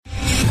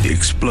the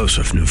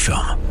explosive new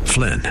film,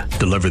 Flynn,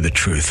 Deliver the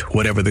Truth,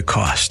 Whatever the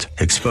Cost,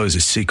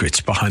 exposes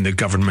secrets behind the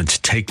government's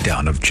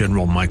takedown of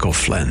General Michael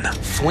Flynn.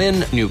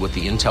 Flynn knew what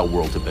the intel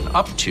world had been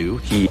up to.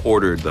 He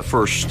ordered the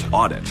first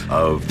audit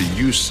of the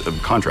use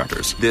of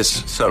contractors.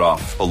 This set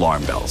off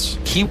alarm bells.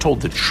 He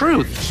told the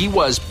truth. He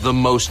was the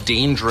most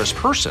dangerous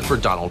person for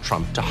Donald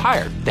Trump to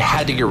hire. They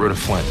had to get rid of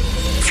Flynn.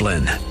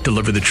 Flynn,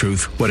 Deliver the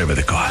Truth, Whatever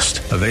the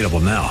Cost. Available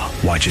now.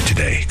 Watch it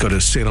today. Go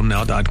to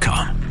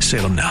salemnow.com.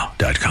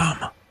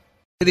 salemnow.com.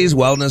 It is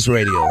Wellness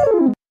Radio.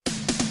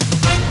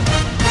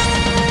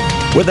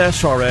 With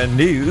SRN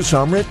News,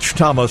 I'm Rich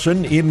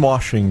Thomason in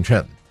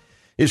Washington.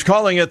 He's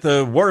calling it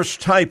the worst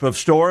type of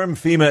storm.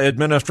 FEMA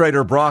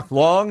Administrator Brock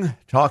Long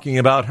talking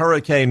about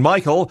Hurricane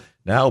Michael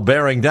now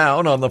bearing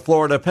down on the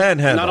Florida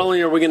Panhandle. Not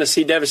only are we going to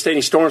see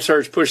devastating storm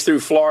surge push through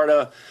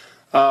Florida,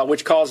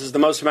 which causes the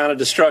most amount of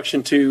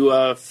destruction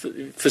to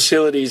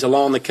facilities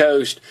along the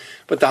coast,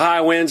 but the high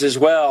winds as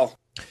well.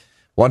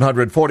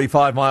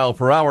 145 mile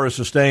per hour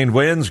sustained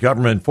winds.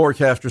 Government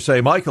forecasters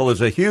say Michael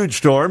is a huge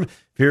storm.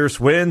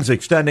 Fierce winds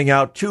extending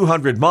out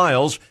 200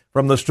 miles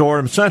from the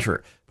storm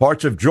center.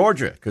 Parts of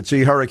Georgia could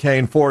see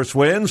hurricane force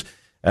winds,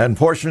 and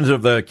portions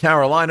of the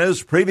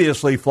Carolinas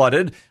previously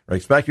flooded are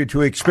expected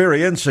to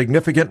experience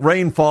significant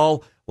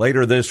rainfall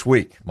later this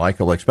week.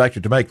 Michael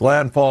expected to make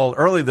landfall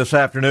early this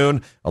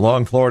afternoon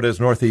along Florida's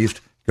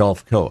northeast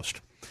Gulf Coast.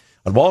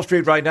 On Wall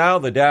Street right now,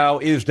 the Dow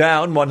is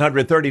down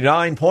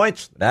 139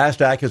 points. The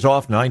NASDAQ is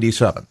off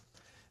 97.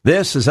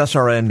 This is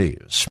SRN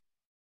News.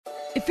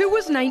 If it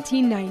was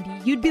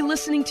 1990, you'd be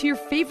listening to your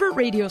favorite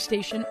radio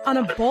station on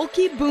a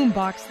bulky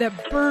boombox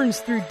that burns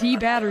through D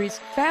batteries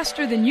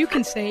faster than you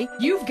can say,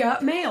 "You've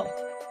got mail."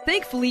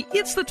 Thankfully,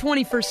 it's the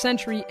 21st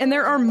century, and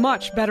there are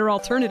much better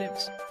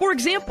alternatives. For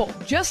example,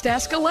 just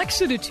ask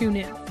Alexa to tune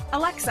in.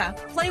 Alexa,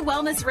 play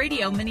Wellness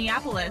Radio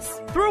Minneapolis.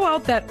 Throw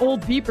out that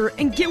old beeper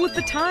and get with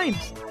the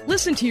times.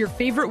 Listen to your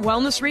favorite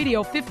Wellness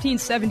Radio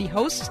 1570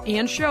 hosts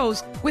and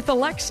shows with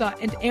Alexa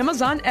and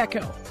Amazon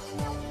Echo.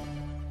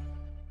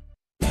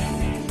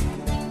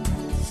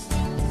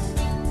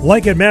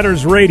 Like It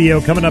Matters Radio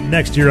coming up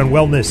next year on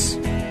Wellness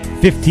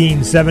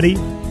 1570.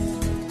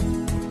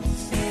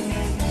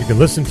 You can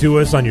listen to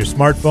us on your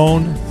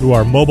smartphone through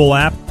our mobile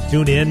app,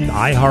 tune in,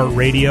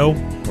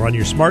 iHeartRadio, or on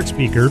your smart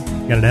speaker.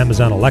 You got an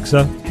Amazon Alexa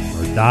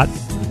or Dot.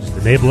 You just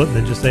enable it and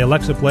then just say,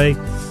 Alexa, play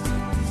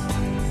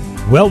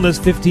Wellness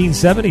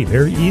 1570.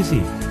 Very easy.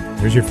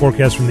 There's your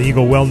forecast from the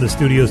Eagle Wellness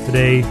Studios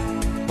today.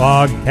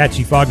 Fog,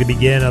 patchy fog to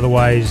begin,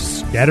 otherwise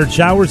scattered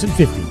showers and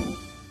 50.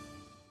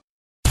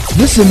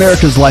 This is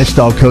America's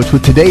Lifestyle Coach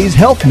with today's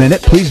Health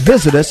Minute. Please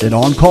visit us at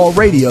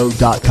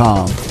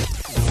OnCallRadio.com.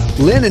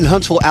 Lynn in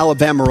Huntsville,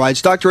 Alabama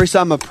writes, Dr. Ace,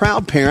 I'm a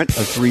proud parent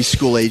of 3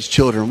 school-age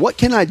children. What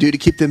can I do to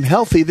keep them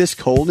healthy this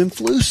cold and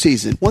flu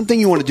season? One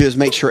thing you want to do is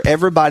make sure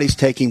everybody's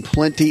taking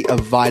plenty of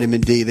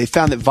vitamin D. They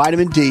found that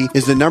vitamin D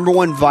is the number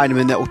one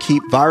vitamin that will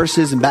keep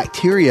viruses and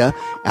bacteria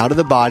out of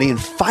the body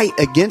and fight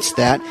against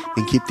that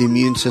and keep the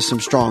immune system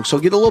strong. So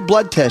get a little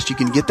blood test. You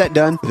can get that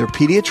done with their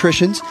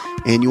pediatricians,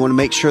 and you want to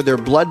make sure their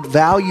blood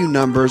value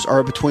numbers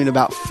are between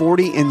about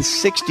 40 and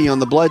 60 on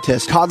the blood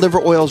test. Cod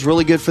liver oil is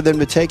really good for them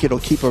to take. It'll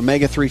keep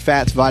omega-3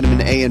 fats,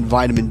 vitamin A, and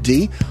vitamin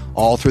D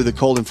all through the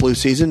cold and flu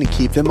season and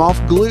keep them off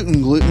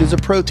gluten. Gluten is a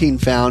protein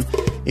found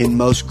in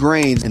most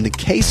grains and the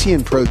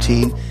casein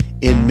protein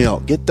in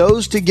milk. Get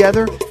those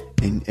together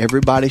and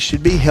everybody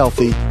should be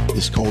healthy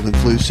this cold and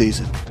flu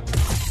season.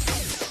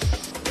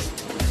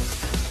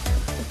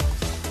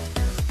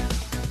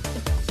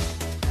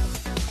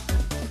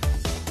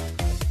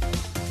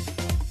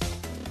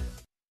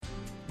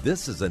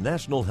 This is a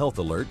national health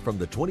alert from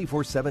the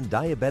 24/7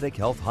 Diabetic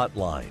Health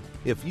Hotline.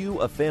 If you,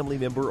 a family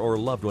member, or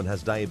loved one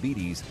has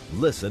diabetes,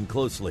 listen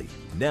closely.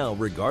 Now,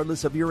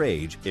 regardless of your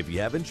age, if you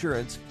have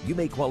insurance, you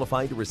may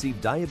qualify to receive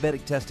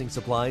diabetic testing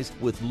supplies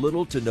with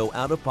little to no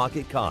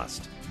out-of-pocket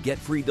cost. Get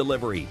free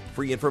delivery,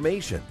 free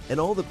information, and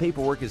all the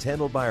paperwork is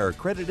handled by our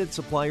accredited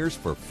suppliers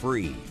for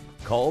free.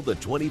 Call the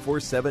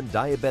 24/7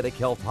 Diabetic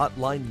Health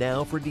Hotline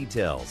now for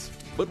details.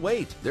 But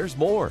wait, there's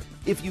more.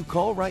 If you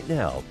call right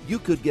now, you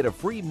could get a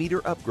free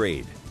meter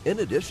upgrade. In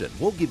addition,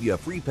 we'll give you a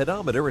free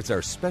pedometer as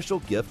our special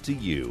gift to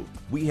you.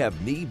 We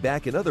have knee,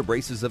 back, and other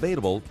braces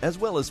available, as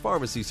well as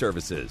pharmacy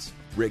services.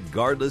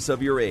 Regardless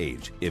of your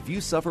age, if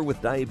you suffer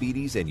with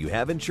diabetes and you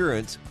have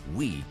insurance,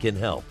 we can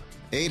help.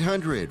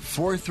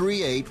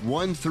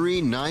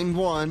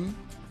 800-438-1391.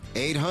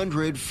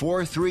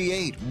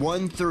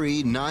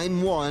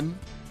 800-438-1391.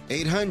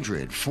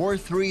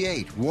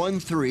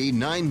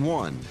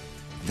 800-438-1391.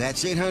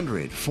 That's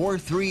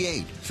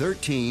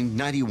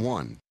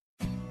 800-438-1391.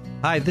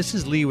 Hi, this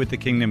is Lee with the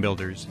Kingdom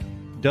Builders.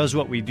 Does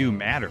what we do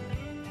matter?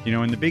 You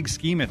know, in the big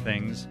scheme of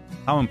things,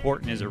 how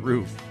important is a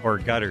roof or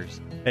gutters?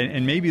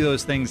 And maybe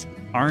those things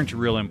aren't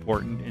real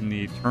important in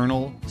the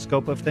eternal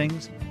scope of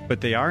things,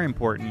 but they are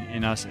important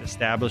in us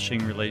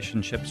establishing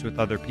relationships with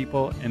other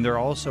people, and they're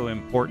also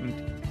important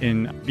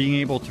in being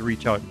able to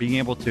reach out, being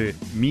able to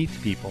meet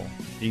people,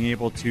 being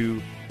able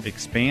to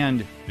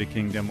expand the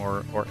kingdom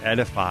or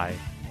edify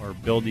or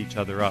build each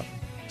other up.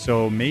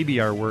 So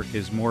maybe our work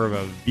is more of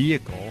a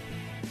vehicle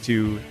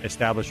to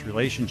establish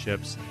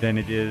relationships than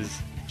it is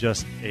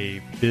just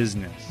a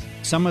business.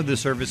 Some of the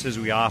services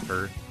we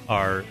offer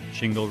are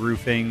shingle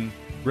roofing,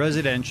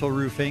 residential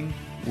roofing.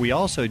 We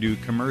also do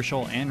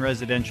commercial and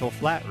residential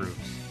flat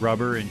roofs,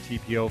 rubber and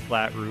TPO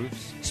flat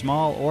roofs,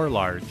 small or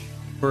large.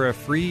 For a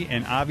free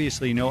and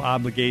obviously no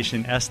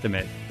obligation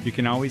estimate, you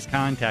can always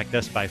contact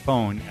us by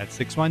phone at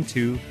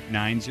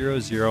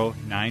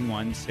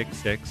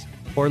 612-900-9166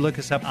 or look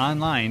us up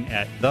online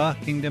at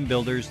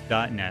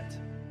thekingdombuilders.net.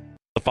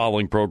 The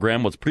following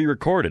program was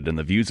pre-recorded, and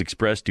the views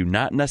expressed do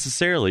not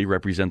necessarily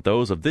represent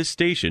those of this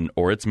station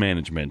or its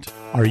management.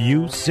 Are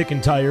you sick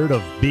and tired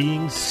of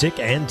being sick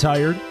and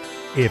tired?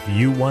 If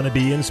you want to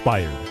be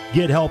inspired,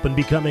 get help in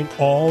becoming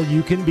all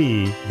you can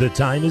be, the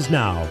time is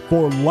now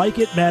for Like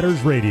It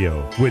Matters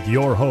Radio with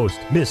your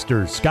host,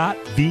 Mr. Scott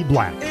V.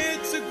 Black.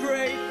 It's a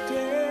great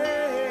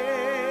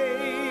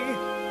day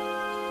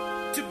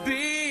to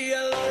be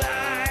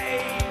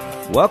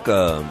alive.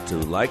 Welcome to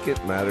Like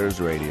It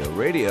Matters Radio.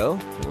 Radio,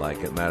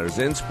 like it matters,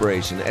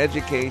 inspiration,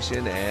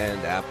 education,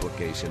 and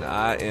application.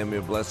 I am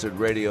your blessed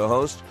radio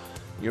host,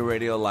 your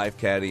radio life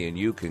caddy, and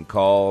you can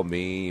call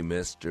me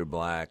Mr.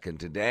 Black. And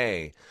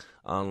today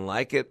on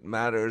Like It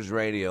Matters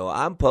Radio,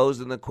 I'm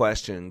posing the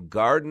question,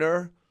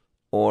 gardener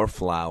or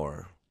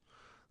flower?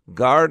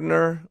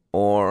 Gardener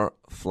or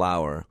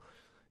flower?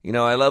 You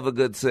know, I love a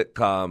good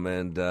sitcom,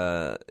 and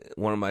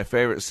one of my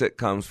favorite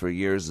sitcoms for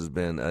years has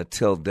been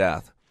Till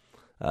Death.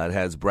 It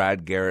has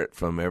Brad Garrett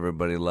from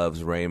Everybody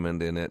Loves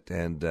Raymond in it,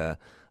 and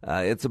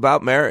it's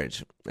about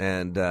marriage.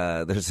 And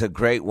there's a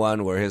great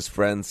one where his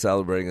friend's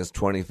celebrating his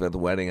 25th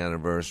wedding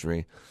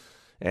anniversary,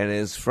 and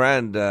his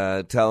friend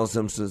tells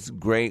him some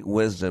great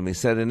wisdom. He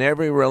said, in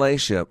every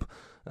relationship,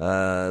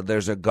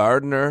 there's a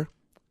gardener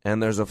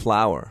and there's a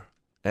flower.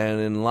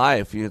 And in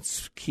life,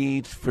 it's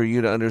key for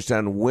you to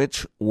understand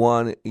which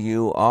one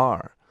you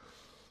are.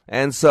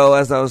 And so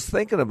as I was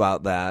thinking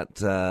about that,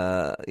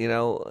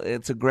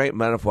 it's a great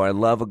metaphor. I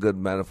love a good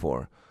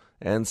metaphor.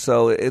 And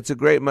so it's a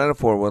great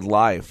metaphor with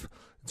life.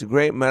 It's a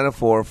great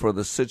metaphor for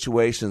the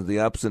situations, the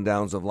ups and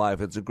downs of life.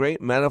 It's a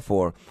great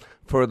metaphor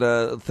for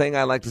the thing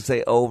I like to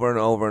say over and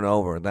over and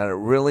over, that it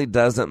really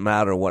doesn't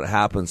matter what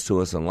happens to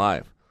us in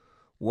life.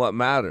 What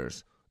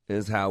matters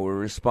is how we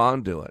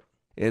respond to it.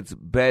 It's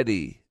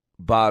Betty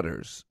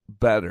Botter's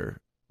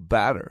better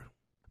batter.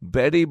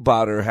 Betty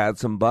Botter had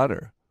some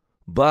butter,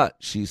 but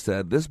she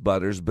said, this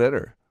butter's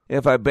bitter.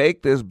 If I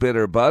bake this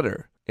bitter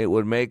butter, it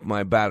would make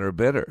my batter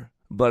bitter.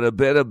 But a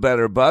bit of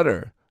better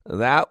butter,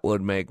 that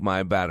would make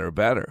my batter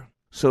better.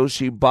 So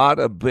she bought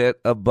a bit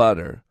of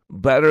butter,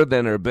 better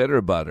than her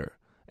bitter butter,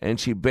 and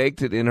she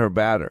baked it in her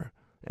batter.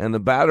 And the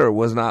batter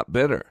was not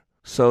bitter.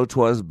 So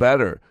 'twas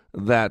better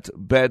that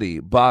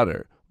Betty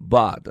Botter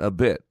bought a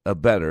bit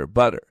of better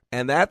butter.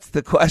 And that's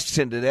the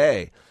question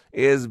today,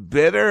 is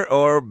bitter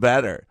or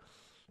better?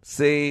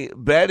 See,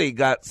 Betty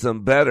got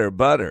some better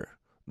butter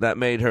that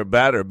made her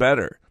batter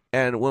better.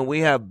 And when we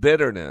have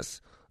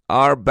bitterness,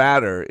 our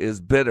batter is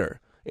bitter.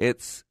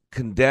 It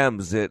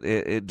condemns,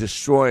 it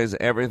destroys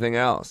everything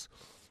else.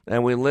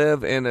 And we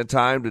live in a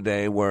time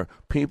today where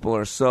people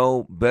are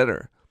so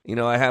bitter. You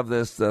know, I have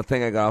this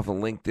thing I got off of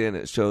LinkedIn.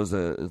 It shows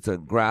it's a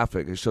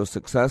graphic. It shows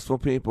successful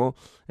people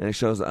and it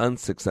shows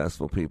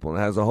unsuccessful people. It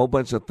has a whole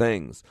bunch of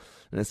things.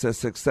 And it says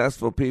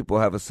successful people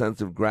have a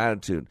sense of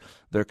gratitude.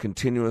 They're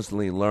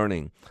continuously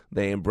learning.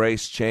 They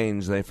embrace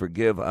change. They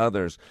forgive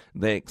others.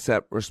 They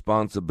accept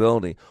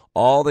responsibility.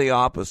 All the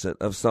opposite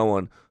of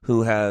someone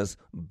who has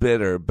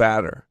bitter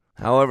batter.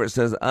 However, it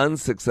says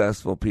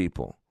unsuccessful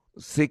people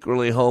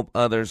secretly hope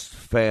others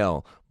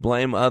fail,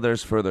 blame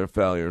others for their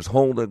failures,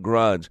 hold a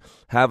grudge,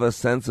 have a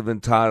sense of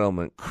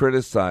entitlement,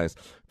 criticize,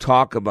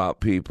 talk about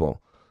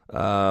people,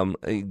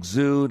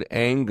 exude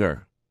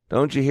anger.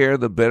 Don't you hear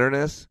the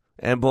bitterness?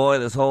 And boy,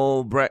 this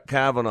whole Brett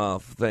Kavanaugh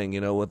thing,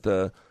 with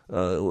the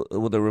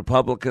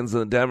Republicans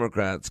and the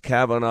Democrats,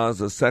 Kavanaugh's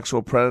a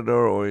sexual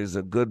predator or he's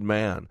a good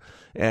man.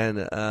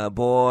 And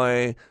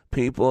boy,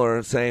 people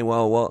are saying,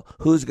 well,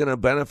 who's going to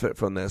benefit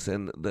from this?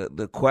 And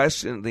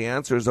the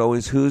answer is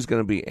always, who's going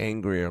to be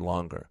angrier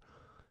longer?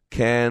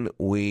 Can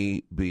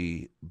we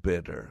be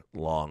bitter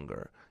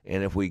longer?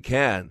 And if we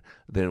can,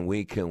 then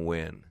we can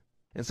win.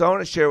 And so I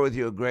want to share with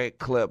you a great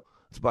clip.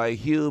 It's by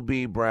Hugh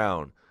B.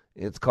 Brown.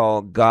 It's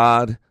called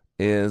God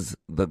is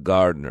the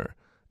Gardener.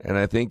 And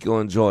I think you'll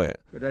enjoy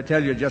it. Could I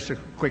tell you just a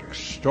quick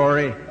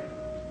story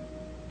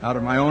out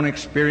of my own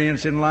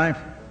experience in life?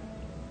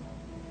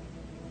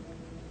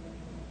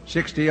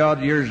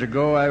 60-odd years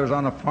ago, I was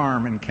on a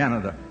farm in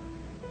Canada.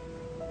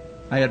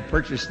 I had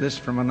purchased this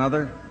from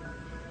another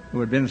who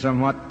had been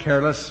somewhat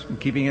careless in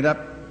keeping it up.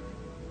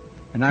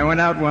 And I went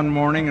out one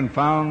morning and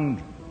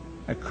found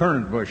a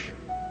currant bush,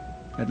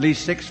 at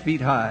least 6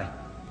 feet high.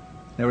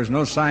 There was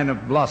no sign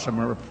of blossom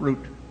or of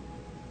fruit.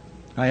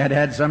 I had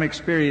had some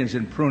experience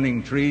in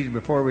pruning trees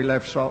before we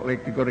left Salt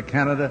Lake to go to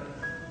Canada,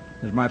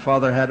 as my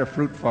father had a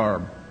fruit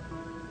farm.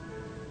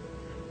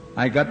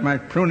 I got my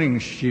pruning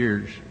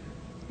shears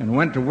and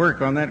went to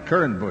work on that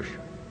currant bush.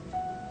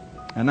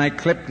 and I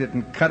clipped it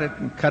and cut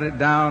it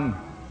down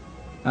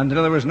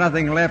until there was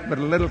nothing left but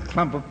a little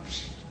clump of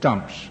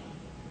stumps.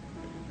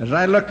 As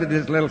I looked at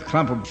this little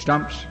clump of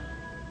stumps,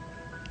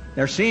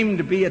 there seemed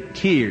to be a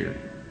tear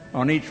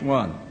on each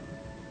one.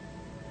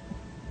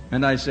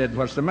 And I said,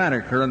 "What's the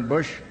matter, currant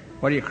bush?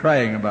 What are you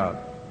crying about?"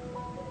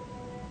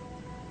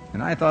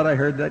 And I thought I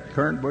heard that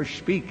currant bush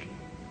speak.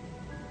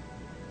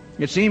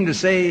 It seemed to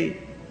say,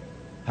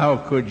 "How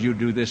could you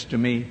do this to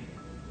me?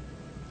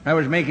 I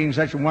was making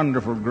such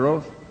wonderful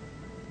growth,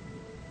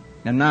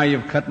 and now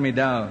you've cut me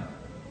down.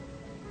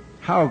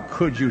 How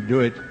could you do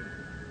it?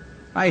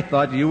 I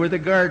thought you were the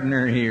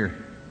gardener here."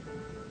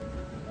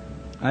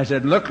 I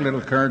said, "Look,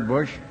 little currant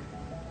bush,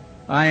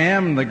 I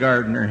am the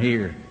gardener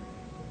here,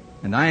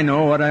 and I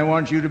know what I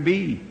want you to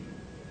be.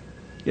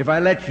 If I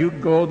let you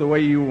go the way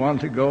you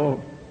want to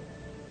go,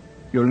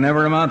 you'll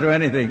never amount to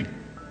anything.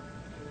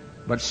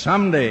 But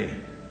someday,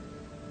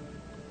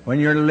 when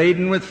you're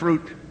laden with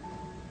fruit,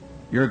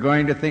 you're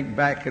going to think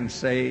back and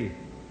say,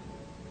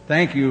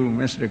 'Thank you,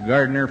 Mr.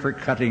 Gardener, for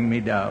cutting me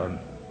down,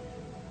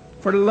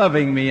 for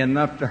loving me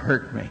enough to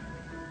hurt me.'"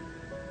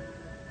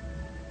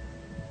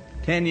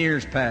 10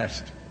 years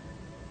passed,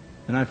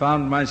 and I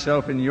found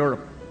myself in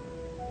Europe.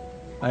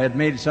 I had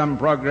made some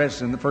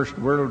progress in the First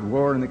World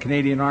War in the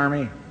Canadian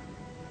Army,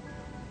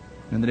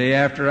 and the day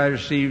after I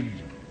received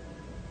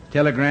a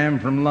telegram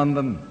from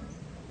London,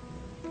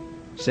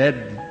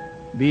 said,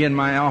 "Be in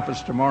my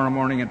office tomorrow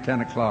morning at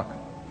 10 o'clock.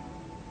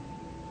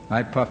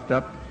 I puffed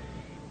up,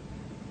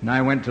 and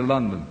I went to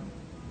London.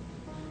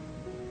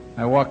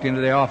 I walked into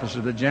the office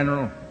of the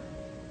General,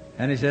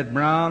 and he said,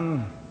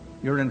 "Brown,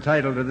 you're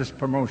entitled to this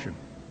promotion,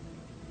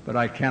 but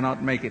I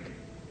cannot make it.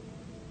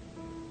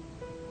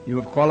 You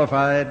have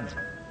qualified,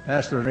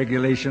 passed the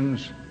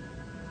regulations,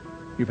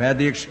 you've had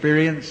the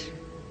experience,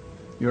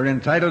 you're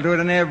entitled to it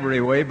in every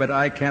way, but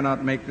I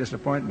cannot make this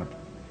appointment."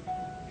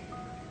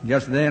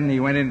 Just then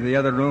he went into the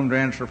other room to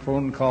answer a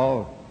phone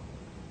call.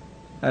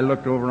 I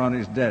looked over on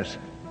his desk,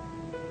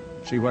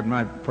 see what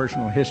my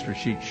personal history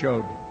sheet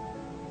showed.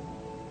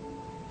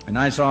 And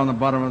I saw on the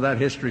bottom of that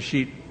history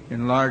sheet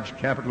in large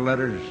capital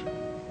letters,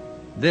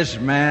 "This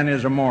man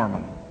is a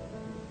Mormon."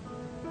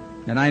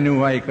 And I knew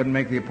why he couldn't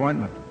make the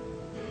appointment.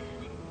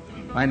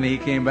 Finally he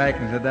came back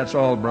and said, "That's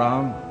all,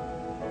 Brown."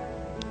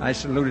 I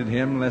saluted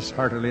him less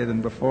heartily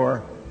than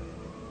before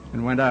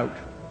and went out.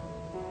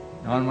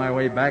 On my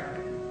way back,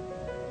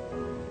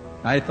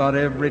 I thought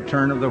every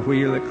turn of the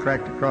wheel that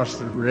cracked across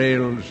the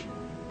rails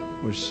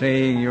was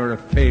saying, "You're a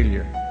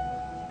failure."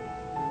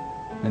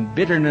 And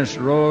bitterness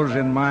rose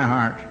in my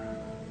heart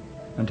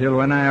until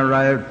when I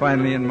arrived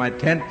finally in my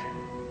tent,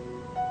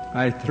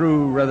 I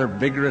threw rather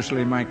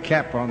vigorously my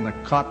cap on the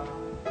cot.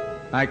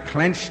 I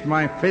clenched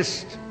my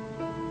fist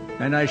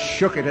and I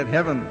shook it at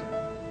heaven.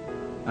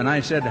 And I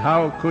said,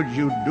 "How could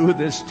you do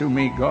this to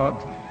me,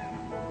 God?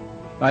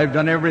 I've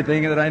done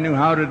everything that I knew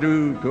how to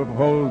do to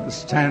uphold the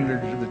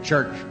standards of the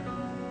church.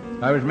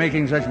 I was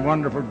making such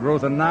wonderful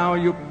growth, and now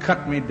you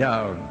cut me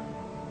down.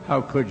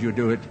 How could you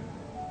do it?"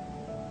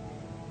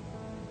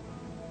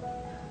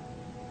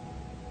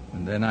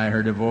 And then I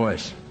heard a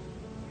voice.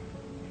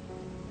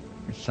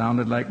 It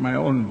sounded like my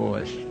own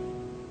voice.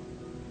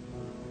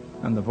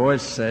 And the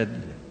voice said,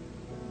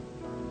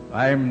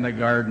 "I'm the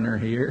gardener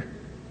here.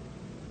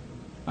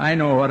 I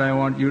know what I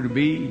want you to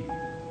be.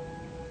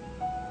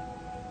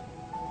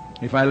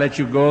 If I let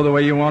you go the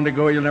way you want to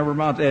go, you'll never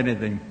amount to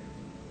anything.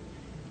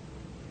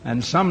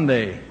 And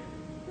someday,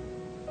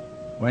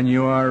 when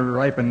you are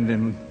ripened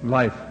in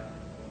life,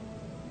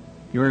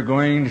 you are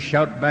going to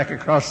shout back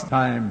across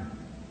time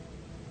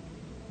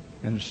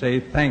and say,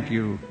 'Thank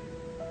you,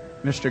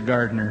 Mr.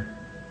 Gardener,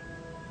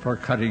 for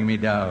cutting me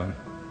down,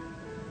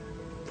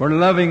 for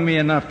loving me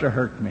enough to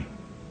hurt me.'"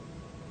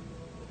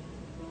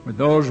 With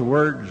those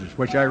words,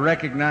 which I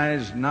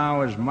recognize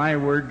now as my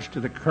words to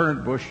the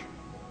currant bush,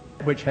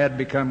 which had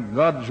become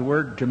God's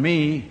word to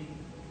me,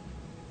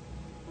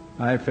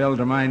 I fell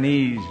to my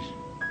knees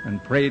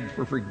and prayed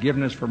for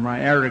forgiveness for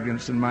my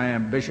arrogance and my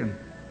ambition.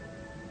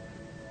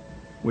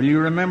 Will you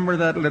remember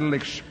that little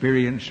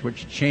experience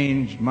which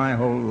changed my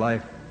whole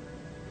life?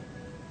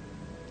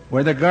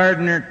 Where the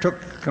gardener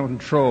took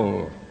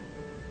control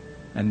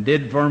and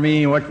did for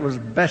me what was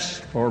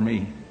best for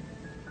me.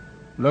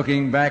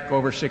 Looking back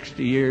over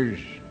 60 years,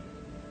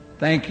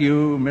 thank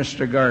you,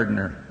 Mr.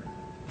 Gardener,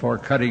 for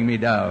cutting me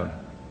down.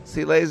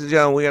 See, ladies and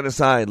gentlemen, we got to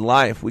decide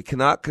life. We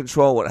cannot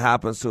control what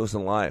happens to us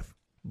in life,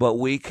 but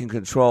we can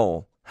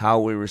control how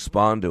we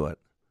respond to it.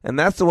 And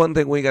that's the one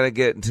thing we got to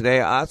get. And today,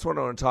 that's what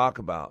I want to talk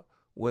about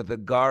with the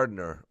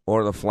gardener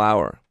or the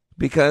flower.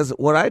 Because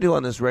what I do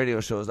on this radio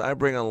show is I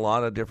bring a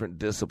lot of different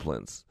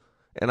disciplines.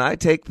 And I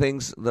take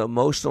things, the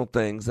emotional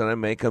things, and I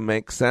make them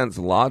make sense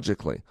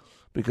logically.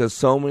 Because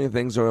so many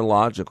things are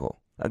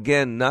illogical.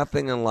 Again,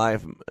 nothing in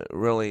life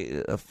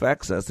really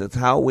affects us. It's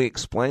how we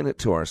explain it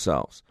to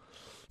ourselves.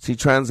 See,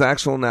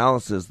 transactional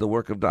analysis, the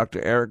work of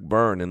Dr. Eric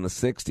Berne in the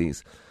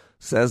 60s,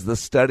 says the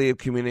study of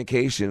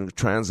communication,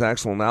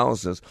 transactional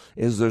analysis,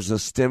 is there's a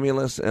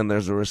stimulus and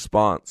there's a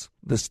response.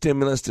 The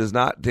stimulus does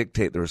not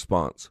dictate the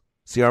response.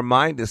 See, our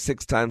mind is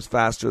 6 times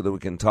faster than we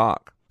can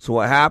talk. So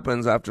what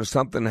happens after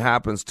something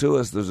happens to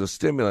us, there's a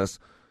stimulus,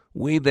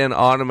 we then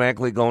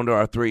automatically go into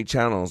our 3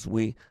 channels.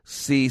 We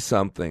see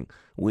something,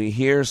 we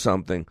hear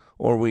something,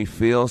 or we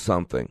feel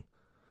something.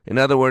 In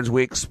other words,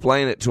 we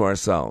explain it to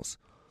ourselves.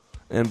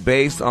 And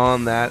based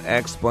on that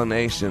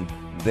explanation,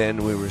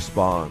 then we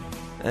respond.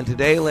 And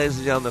today, ladies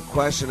and gentlemen, the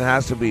question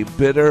has to be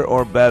bitter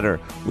or better.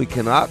 We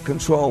cannot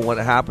control what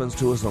happens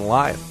to us in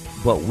life,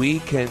 but we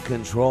can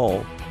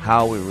control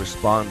how we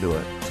respond to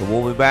it. So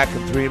we'll be back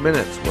in 3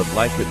 minutes with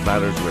Like It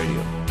Matters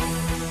Radio.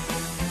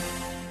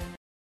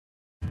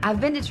 I've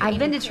been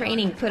to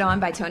training put on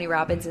by Tony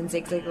Robbins and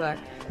Zig Ziglar,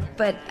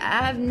 but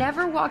I've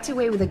never walked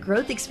away with a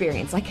growth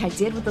experience like I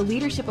did with the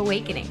Leadership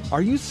Awakening.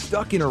 Are you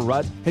stuck in a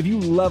rut? Have you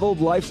leveled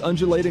life's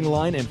undulating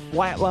line and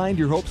flatlined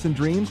your hopes and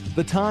dreams?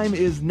 The time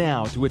is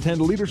now to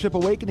attend Leadership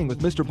Awakening with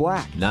Mr.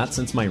 Black. Not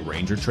since my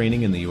Ranger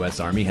training in the U.S.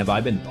 Army have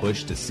I been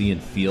pushed to see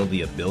and feel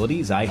the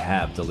abilities I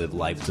have to live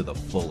life to the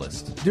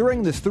fullest.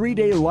 During this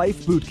 3-day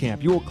life boot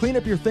camp, you will clean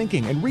up your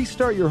thinking and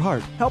restart your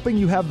heart, helping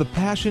you have the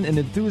passion and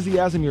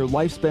enthusiasm your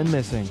life's been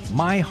missing.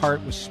 My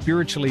heart was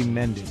spiritually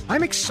mended.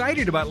 I'm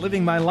excited about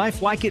living my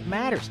life like it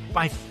matters.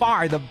 By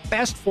far the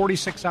best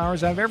 46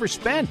 hours I've ever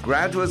spent.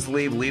 Graduates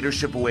leave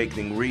Leadership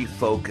Awakening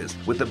refocused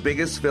with the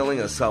biggest feeling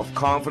of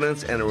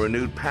self-confidence and a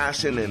renewed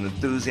passion and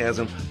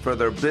enthusiasm for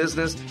their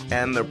business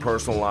and their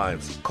personal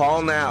lives.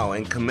 Call now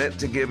and commit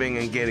to giving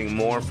and getting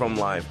more from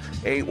life.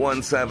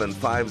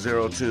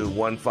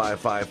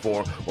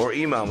 817-502-1554 or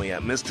email me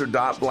at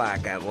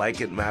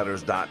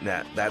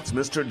mr.black@likeitmatters.net. That's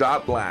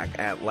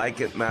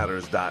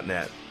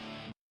mr.black@likeitmatters.net.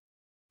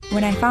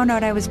 When I found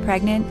out I was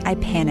pregnant, I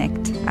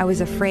panicked. I was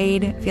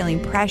afraid,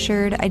 feeling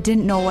pressured. I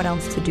didn't know what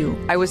else to do.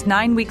 I was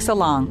 9 weeks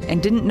along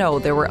and didn't know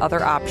there were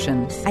other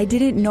options. I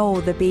didn't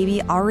know the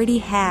baby already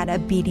had a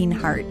beating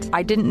heart.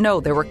 I didn't know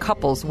there were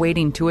couples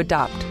waiting to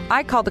adopt.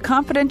 I called the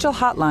confidential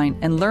hotline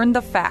and learned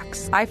the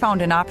facts. I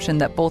found an option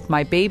that both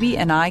my baby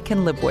and I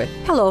can live with.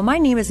 Hello, my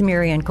name is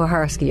Marianne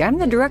Koharski. I'm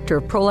the director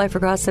of Pro-Life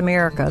Across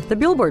America, the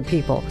Billboard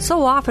people.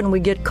 So often we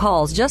get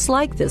calls just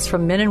like this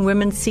from men and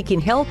women seeking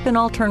help and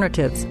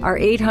alternatives. Our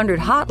 800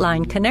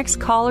 hotline connects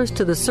callers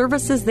to the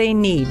services they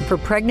need for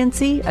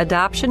pregnancy,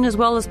 adoption, as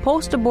well as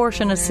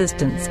post-abortion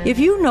assistance. If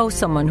you know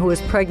someone who is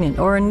pregnant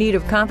or in need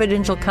of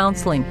confidential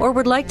counseling or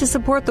would like to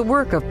support the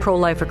work of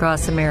Pro-Life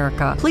Across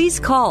America, please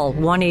call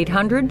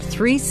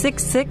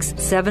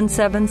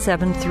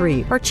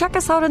 1-800-366-7773 or check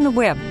us out on the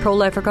web,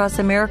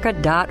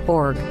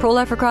 prolifeacrossamerica.org.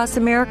 Pro-Life Across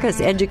America is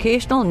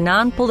educational,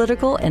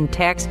 non-political, and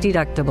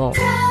tax-deductible.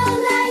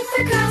 Pro-Life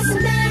Across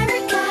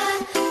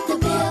America, the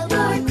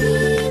Billboard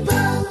people.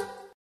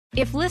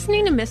 If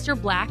listening to Mr.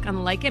 Black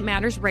on Like It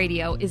Matters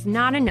Radio is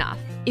not enough,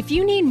 if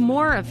you need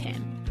more of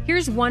him,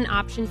 here's one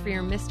option for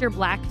your Mr.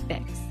 Black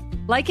fix.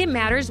 Like It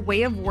Matters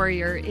Way of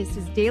Warrior is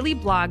his daily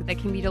blog that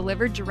can be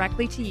delivered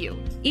directly to you.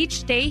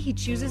 Each day he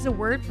chooses a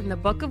word from the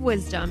Book of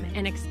Wisdom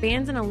and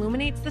expands and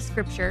illuminates the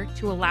scripture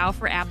to allow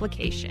for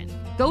application.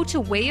 Go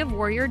to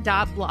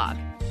wayofwarrior.blog,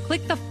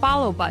 click the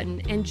follow button,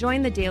 and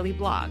join the daily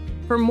blog.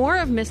 For more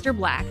of Mr.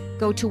 Black,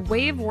 go to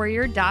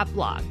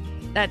wayofwarrior.blog.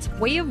 That's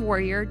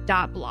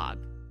wayofwarrior.blog.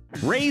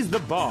 Raise the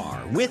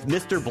bar with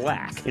Mr.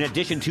 Black. In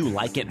addition to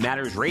Like It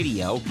Matters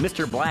Radio,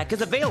 Mr. Black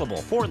is available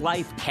for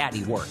life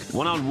caddy work,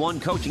 one-on-one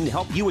coaching to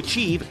help you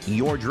achieve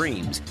your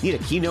dreams. Need a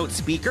keynote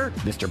speaker?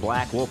 Mr.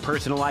 Black will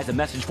personalize a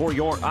message for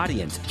your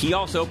audience. He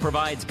also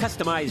provides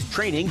customized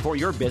training for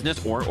your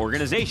business or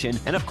organization.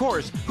 And of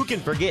course, who can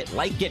forget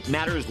Like It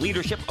Matters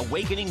Leadership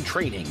Awakening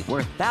Training,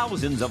 where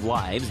thousands of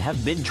lives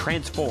have been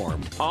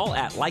transformed. All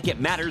at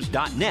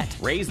likeitmatters.net.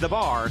 Raise the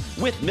bar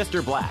with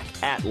Mr. Black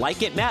at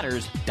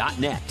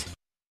likeitmatters.net.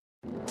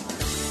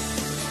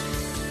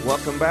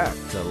 Welcome back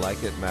to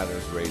Like It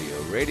Matters Radio.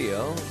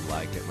 Radio,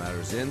 like it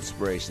matters,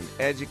 inspiration,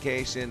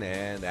 education,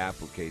 and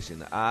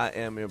application. I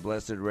am your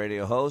blessed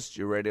radio host,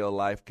 your radio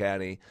life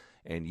caddy,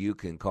 and you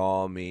can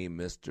call me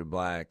Mr.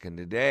 Black. And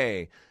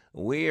today,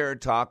 we are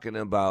talking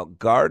about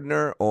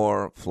gardener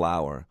or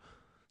flower.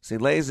 See,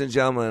 ladies and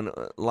gentlemen,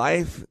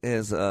 life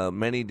is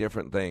many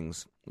different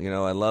things. You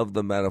know, I love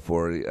the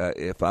metaphor.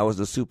 If I was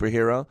a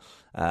superhero,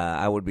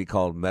 I would be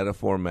called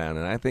Metaphor Man.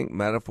 And I think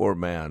Metaphor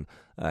Man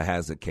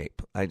has a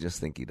cape. I just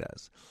think he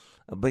does.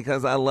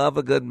 Because I love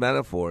a good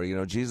metaphor. You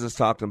know, Jesus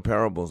talked in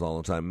parables all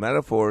the time.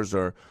 Metaphors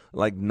are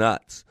like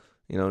nuts.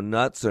 You know,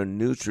 nuts are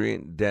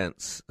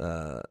nutrient-dense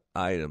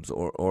items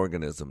or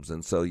organisms.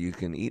 And so you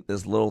can eat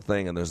this little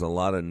thing and there's a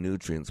lot of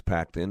nutrients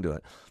packed into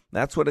it.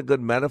 That's what a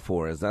good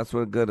metaphor is. That's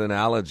what a good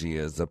analogy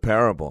is, a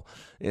parable,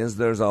 is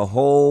there's a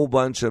whole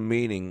bunch of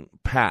meaning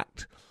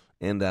packed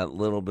in that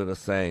little bit of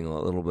saying, a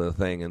little bit of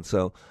thing. And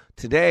so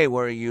today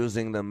we're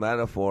using the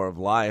metaphor of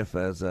life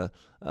as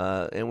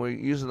and we're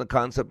using the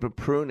concept of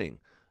pruning.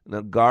 You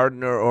know,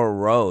 gardener or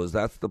rose,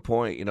 that's the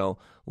point. You know,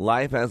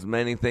 life has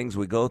many things.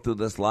 We go through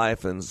this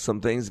life and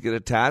some things get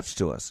attached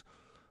to us.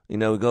 You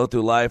know, we go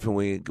through life and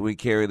we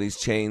carry these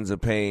chains of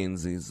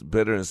pains, these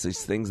bitterness,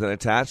 these things that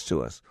attach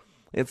to us.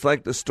 It's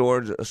like the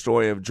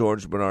story of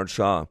George Bernard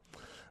Shaw.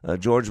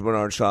 George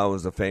Bernard Shaw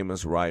was a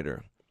famous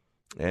writer.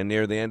 And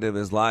near the end of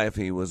his life,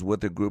 he was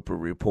with a group of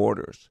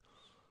reporters.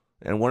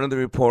 And one of the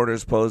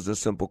reporters posed a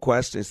simple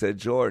question. He said,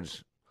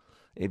 George,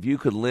 if you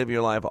could live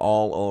your life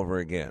all over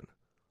again,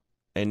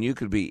 and you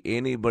could be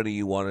anybody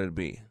you wanted to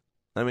be,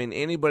 I mean,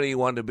 anybody you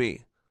wanted to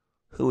be,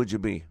 who would you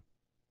be?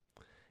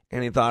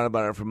 And he thought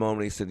about it for a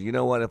moment. He said, you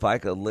know what? If I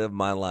could live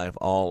my life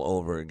all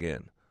over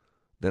again,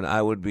 then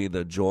I would be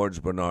the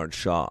George Bernard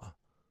Shaw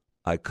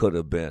I could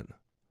have been.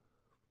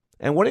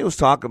 And when he was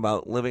talking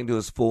about living to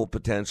his full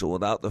potential,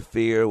 without the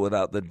fear,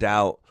 without the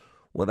doubt,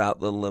 without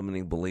the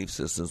limiting belief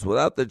systems,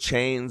 without the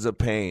chains of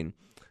pain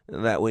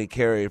that we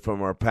carry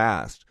from our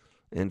past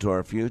into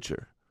our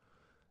future.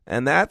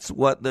 And that's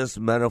what this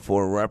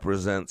metaphor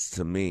represents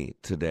to me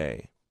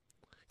today.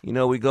 You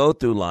know, we go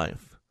through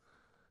life,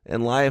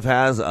 and life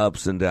has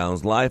ups and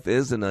downs. Life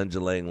is an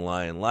undulating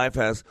line. Life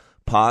has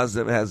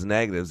positive, has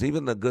negatives.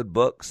 Even the good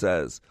book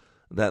says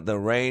that the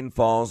rain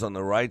falls on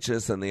the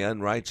righteous and the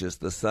unrighteous.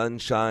 The sun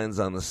shines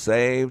on the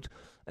saved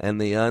and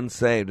the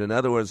unsaved. In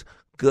other words,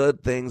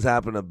 good things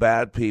happen to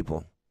bad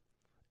people,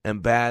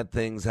 and bad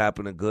things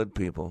happen to good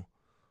people.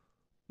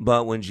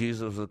 But when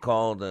Jesus was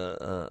called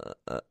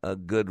a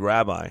good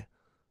rabbi,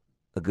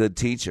 a good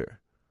teacher,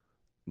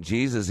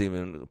 Jesus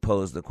even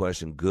posed the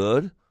question,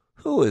 good?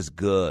 Who is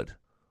good?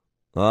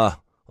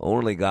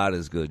 Only God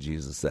is good,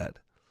 Jesus said.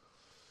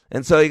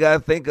 And so you got to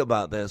think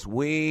about this.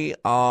 We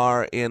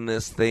are in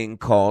this thing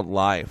called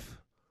life.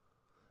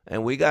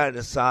 And we got to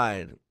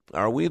decide,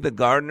 are we the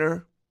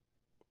gardener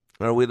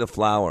or are we the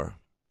flower?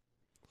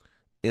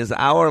 Is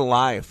our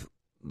life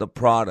the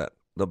product,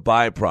 the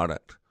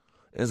byproduct?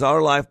 Is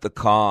our life the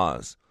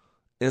cause?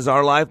 Is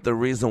our life the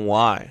reason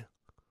why?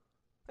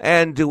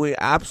 And do we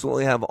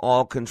absolutely have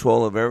all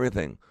control of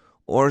everything?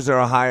 Or is there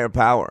a higher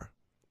power?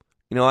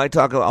 You know, I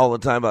talk all the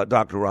time about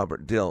Dr.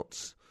 Robert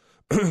Dilts.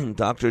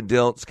 Dr.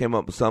 Dilts came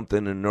up with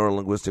something in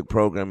neurolinguistic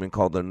programming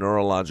called the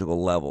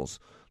neurological levels.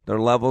 They're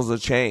levels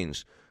of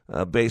change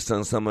based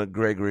on some of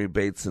Gregory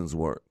Bateson's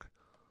work.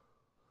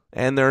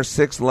 And there are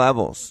 6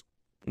 levels.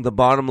 The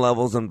bottom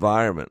level is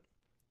environment.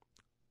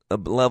 A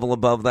level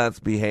above that's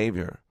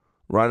behavior.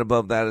 Right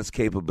above that is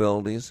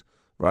capabilities.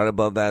 Right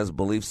above that is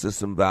belief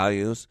system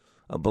values.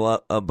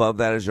 Above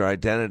that is your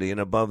identity. And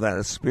above that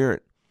is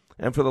spirit.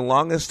 And for the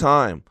longest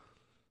time,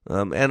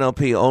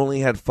 NLP only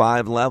had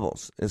 5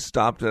 levels. It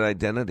stopped at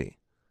identity.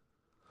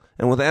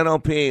 And with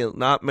NLP,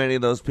 not many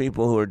of those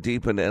people who are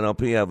deep into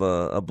NLP have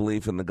a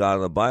belief in the God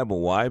of the Bible.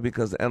 Why?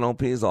 Because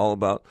NLP is all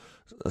about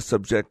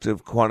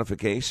subjective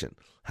quantification.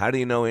 How do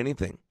you know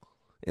anything?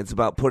 It's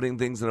about putting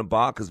things in a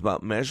box. It's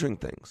about measuring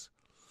things.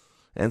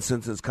 And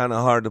since it's kind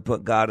of hard to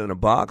put God in a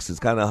box, it's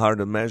kind of hard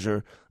to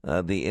measure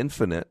the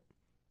infinite.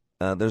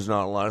 There's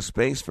not a lot of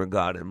space for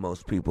God in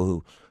most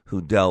people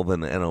who delve in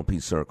the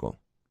NLP circle.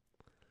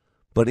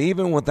 But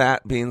even with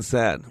that being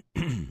said,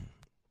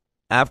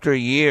 after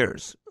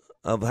years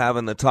of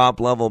having the top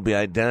level be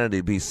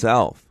identity, be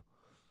self,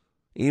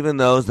 even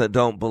those that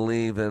don't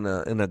believe in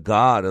a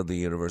God of the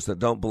universe, that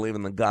don't believe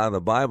in the God of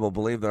the Bible,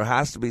 believe there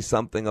has to be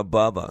something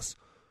above us.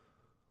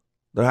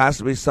 There has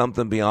to be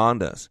something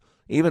beyond us.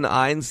 Even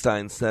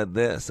Einstein said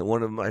this, and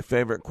one of my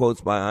favorite quotes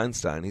by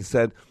Einstein, he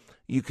said,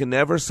 you can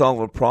never solve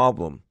a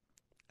problem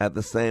at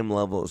the same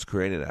level it's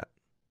created at.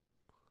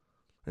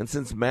 And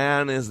since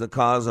man is the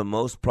cause of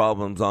most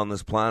problems on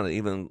this planet,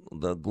 even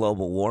the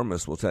global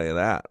warmists will tell you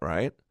that,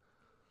 right?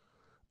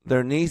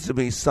 There needs to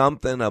be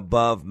something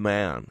above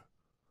man,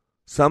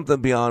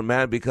 something beyond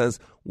man, because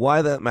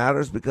why that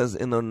matters? Because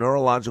in the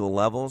neurological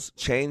levels,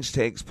 change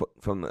takes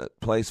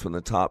place from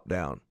the top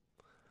down.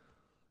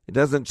 It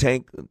doesn't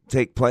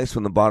take place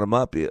from the bottom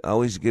up. I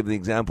always give the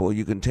example,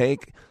 you can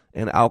take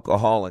an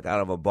alcoholic out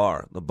of a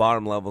bar, the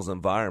bottom level's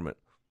environment,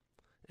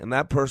 and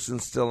that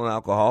person's still an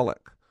alcoholic.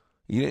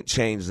 You didn't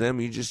change them,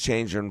 you just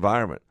changed your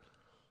environment.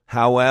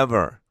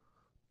 However,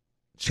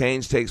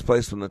 change takes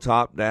place from the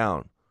top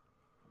down.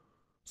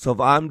 So if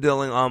I'm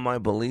dealing on my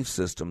belief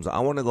systems, I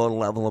want to go a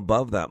level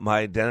above that, my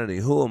identity.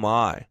 Who am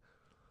I?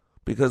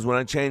 Because when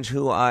I change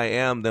who I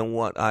am, then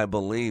what I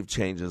believe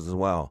changes as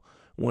well.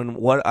 When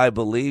what I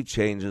believe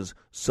changes,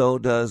 so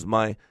does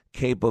my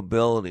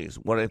capabilities.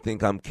 What I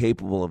think I'm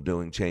capable of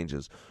doing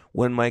changes.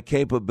 When my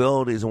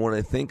capabilities and what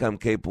I think I'm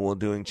capable of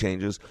doing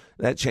changes,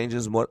 that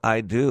changes what I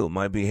do,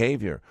 my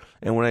behavior.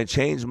 And when I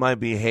change my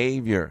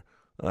behavior,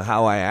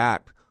 how I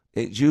act,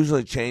 it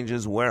usually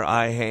changes where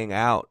I hang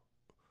out.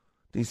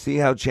 Do you see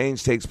how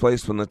change takes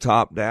place from the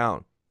top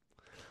down?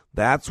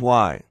 That's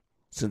why,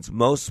 since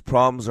most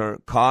problems are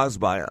caused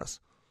by us,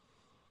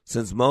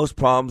 since most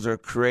problems are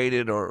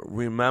created or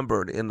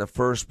remembered in the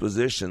first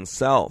position,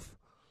 self,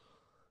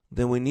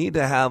 then we need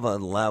to have a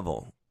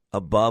level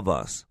above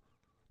us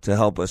to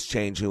help us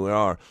change who we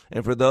are.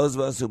 And for those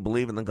of us who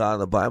believe in the God of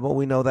the Bible,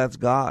 we know that's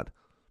God.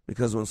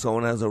 Because when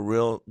someone has a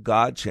real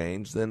God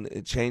change, then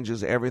it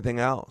changes everything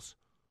else.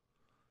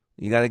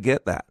 You got to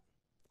get that.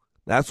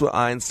 That's what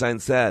Einstein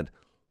said.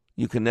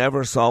 You can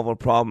never solve a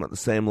problem at the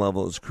same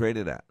level it's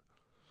created at.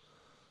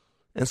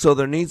 And so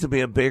there needs to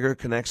be a bigger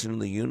connection to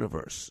the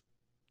universe.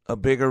 A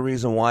bigger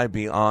reason why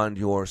beyond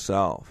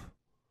yourself.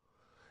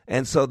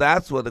 And so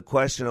that's where the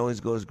question always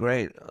goes,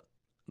 great,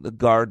 the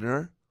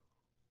gardener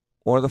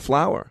or the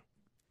flower?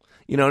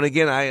 You know, and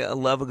again, I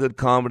love a good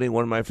comedy.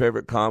 One of my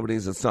favorite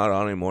comedies, it's not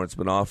on anymore. It's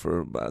been off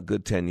for a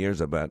good 10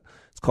 years, I bet.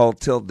 It's called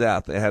Till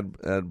Death. It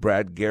had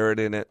Brad Garrett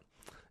in it,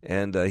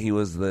 and he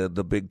was the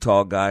big,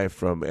 tall guy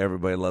from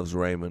Everybody Loves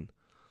Raymond.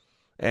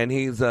 And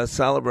he's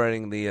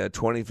celebrating the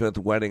 25th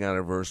wedding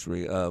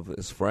anniversary of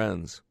his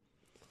friends.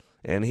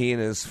 And he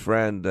and his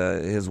friend,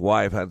 his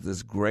wife, had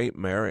this great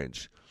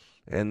marriage.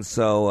 And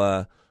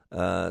so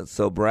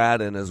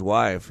Brad and his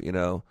wife, you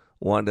know,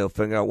 wanted to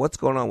figure out what's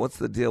going on, what's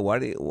the deal, why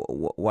do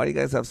you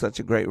guys have such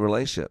a great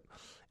relationship?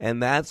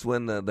 And that's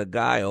when the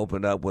guy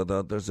opened up with,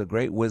 there's a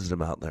great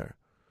wisdom out there.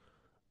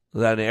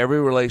 That in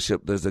every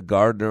relationship, there's a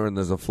gardener and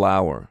there's a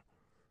flower.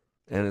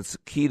 And it's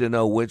key to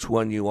know which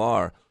one you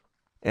are.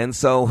 And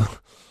so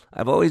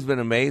I've always been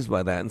amazed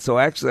by that. And so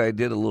actually I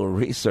did a little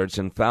research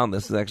and found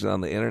this is actually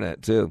on the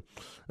internet too.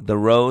 The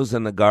rose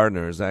and the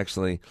gardener is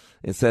actually,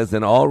 it says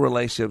in all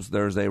relationships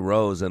there's a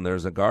rose and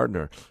there's a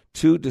gardener.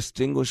 Two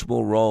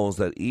distinguishable roles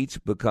that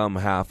each become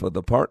half of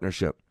the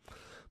partnership.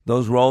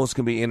 Those roles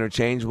can be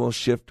interchangeable,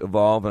 shift,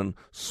 evolve, and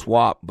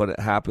swap, but it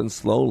happens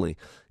slowly.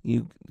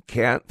 You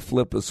can't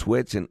flip a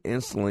switch and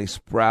instantly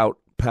sprout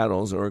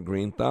petals or a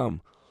green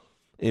thumb.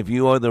 If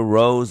you are the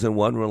rose in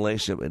one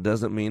relationship, it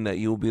doesn't mean that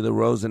you will be the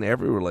rose in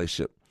every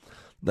relationship.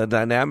 The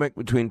dynamic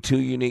between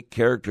two unique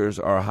characters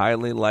are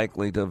highly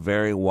likely to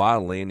vary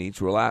wildly in each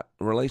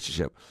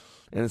relationship.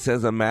 And it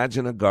says,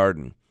 imagine a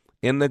garden.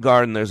 In the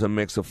garden, there's a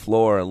mix of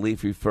flora,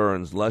 leafy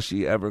ferns,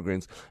 lushy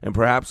evergreens, and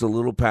perhaps a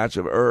little patch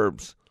of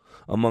herbs.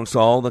 Amongst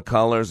all the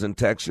colors and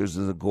textures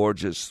is a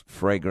gorgeous,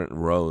 fragrant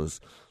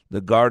rose.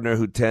 The gardener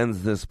who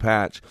tends this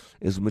patch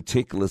is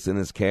meticulous in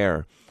his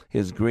care.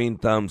 His green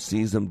thumb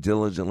sees him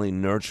diligently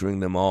nurturing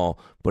them all,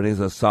 but he has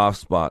a soft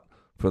spot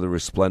for the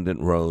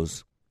resplendent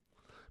rose.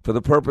 For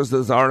the purpose of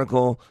this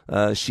article,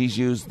 she's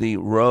used the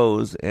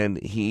rose and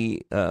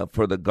he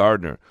for the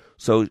gardener.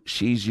 So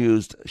she's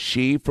used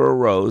she for a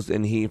rose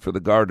and he for the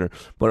gardener,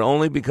 but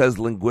only because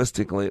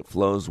linguistically it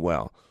flows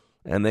well.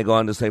 And they go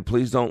on to say,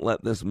 please don't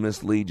let this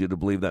mislead you to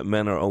believe that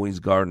men are always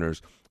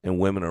gardeners and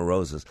women are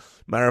roses.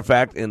 Matter of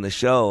fact, in the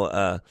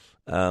show,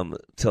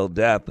 Till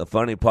Death, the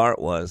funny part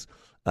was,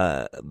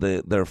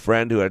 their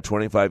friend who had a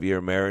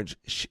 25-year marriage,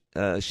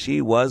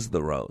 she was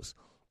the rose,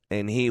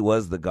 and he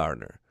was the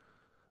gardener.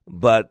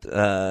 But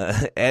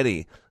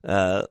Eddie,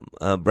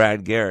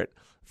 Brad Garrett,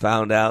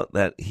 found out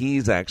that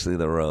he's actually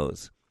the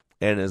rose,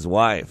 and his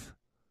wife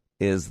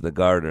is the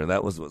gardener.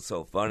 That was what's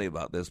so funny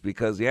about this,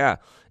 because, yeah,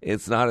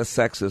 it's not a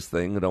sexist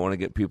thing. I don't want to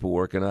get people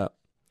working up.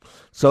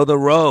 So the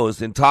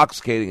rose,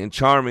 intoxicating and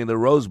charming, the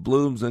rose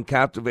blooms and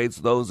captivates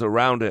those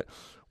around it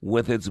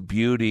with its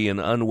beauty and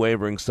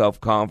unwavering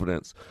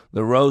self-confidence.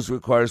 The rose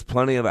requires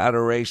plenty of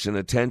adoration,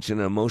 attention,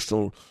 and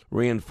emotional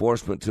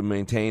reinforcement to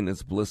maintain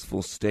its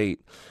blissful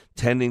state.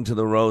 Tending to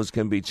the rose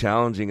can be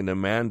challenging and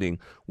demanding,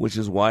 which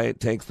is why it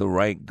takes the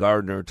right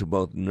gardener to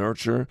both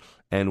nurture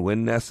and,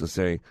 when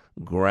necessary,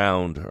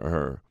 ground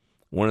her.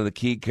 One of the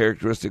key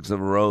characteristics of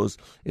a rose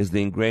is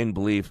the ingrained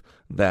belief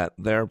that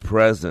their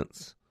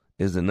presence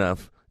is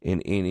enough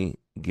in any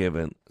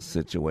given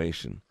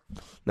situation.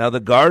 Now, the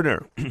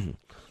gardener...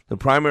 The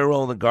primary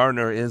role of the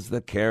gardener is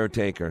the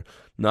caretaker,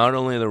 not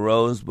only the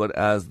rose, but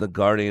as the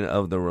guardian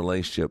of the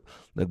relationship.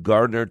 The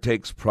gardener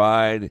takes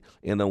pride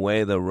in the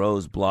way the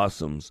rose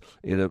blossoms,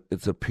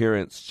 its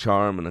appearance,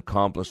 charm, and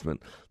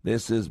accomplishment.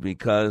 This is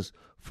because,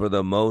 for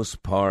the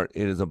most part,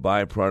 it is a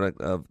byproduct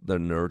of the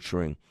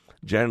nurturing.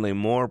 Generally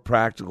more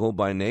practical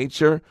by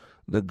nature,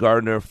 the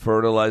gardener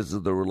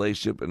fertilizes the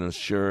relationship and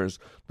ensures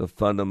the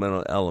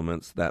fundamental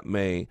elements that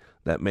make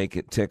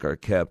it tick are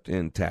kept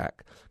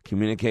intact.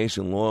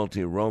 Communication,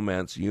 loyalty,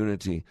 romance,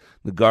 unity.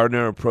 The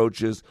gardener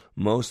approaches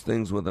most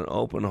things with an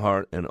open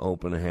heart and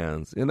open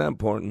hands. Isn't that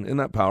important? Isn't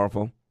that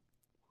powerful?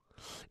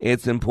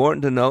 It's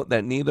important to note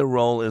that neither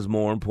role is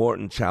more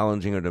important,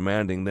 challenging, or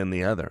demanding than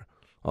the other,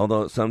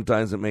 although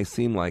sometimes it may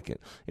seem like it.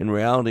 In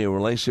reality, a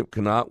relationship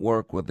cannot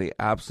work with the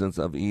absence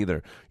of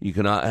either. You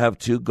cannot have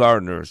two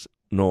gardeners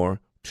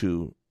nor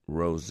two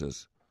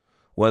roses.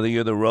 Whether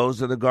you're the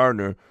rose or the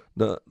gardener,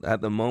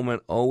 at the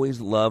moment, always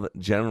love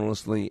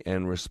generously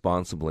and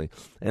responsibly.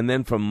 And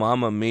then from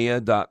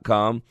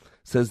MammaMia.com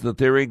says the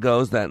theory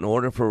goes that in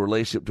order for a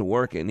relationship to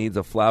work, it needs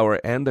a flower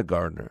and a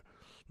gardener.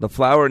 The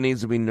flower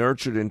needs to be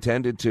nurtured and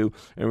tended to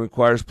and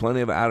requires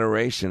plenty of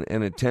adoration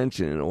and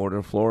attention in order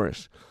to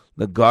flourish.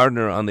 The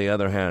gardener, on the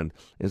other hand,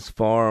 is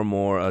far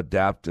more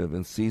adaptive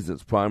and sees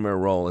its primary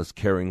role as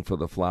caring for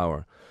the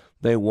flower.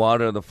 They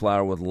water the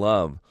flower with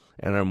love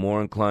and are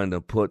more inclined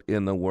to put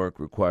in the work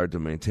required to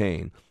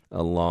maintain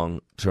a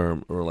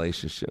long-term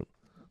relationship.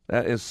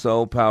 That is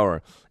so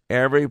powerful.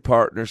 Every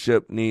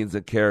partnership needs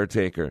a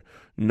caretaker.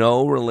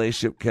 No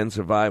relationship can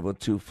survive with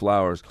two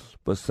flowers,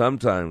 but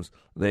sometimes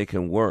they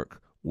can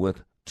work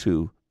with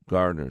two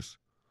gardeners.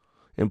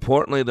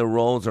 Importantly, the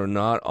roles are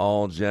not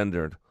all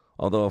gendered.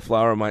 Although a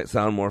flower might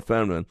sound more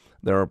feminine,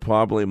 there are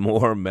probably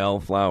more male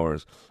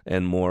flowers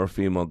and more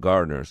female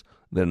gardeners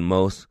than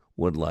most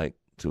would like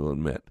to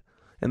admit.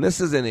 And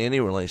this is in any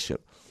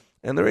relationship.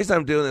 And the reason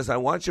I'm doing this, I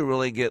want you to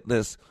really get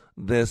this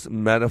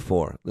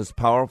metaphor, this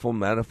powerful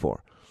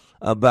metaphor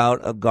about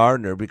a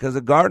gardener, because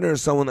a gardener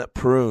is someone that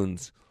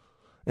prunes.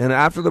 And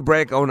after the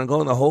break, I want to go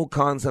on the whole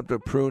concept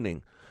of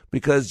pruning,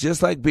 because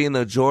just like being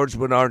the George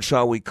Bernard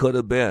Shaw we could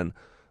have been,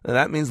 and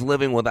that means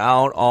living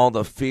without all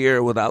the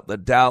fear, without the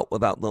doubt,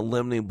 without the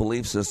limiting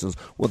belief systems,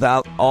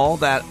 without all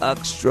that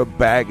extra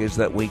baggage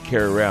that we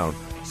carry around.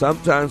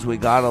 Sometimes we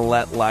got to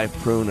let life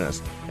prune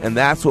us. And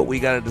that's what we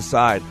got to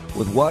decide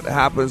with what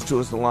happens to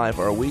us in life.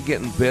 Are we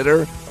getting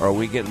bitter or are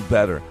we getting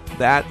better?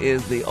 That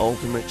is the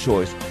ultimate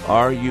choice.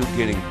 Are you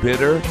getting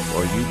bitter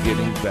or are you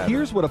getting better?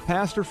 Here's what a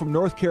pastor from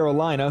North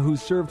Carolina who's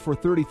served for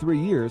 33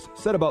 years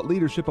said about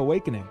Leadership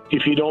Awakening.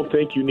 If you don't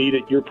think you need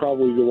it, you're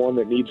probably the one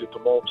that needs it the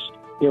most.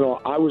 You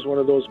know, I was one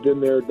of those, been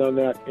there, done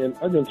that, and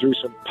I've been through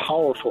some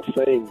powerful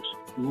things.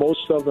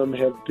 Most of them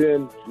have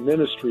been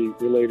ministry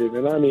related.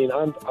 And I mean,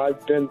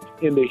 I've been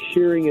in the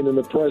hearing and in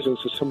the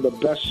presence of some of the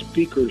best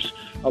speakers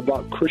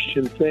about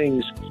Christian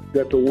things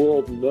that the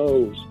world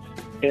knows.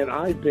 And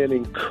I've been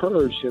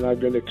encouraged and I've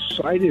been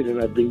excited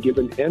and I've been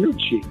given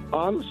energy.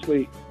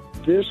 Honestly,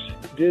 this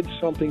did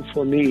something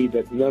for me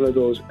that none of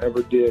those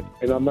ever did.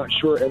 And I'm not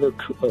sure ever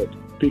could,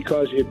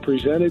 because it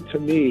presented to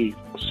me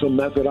some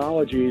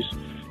methodologies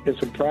and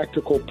some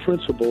practical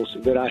principles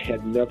that I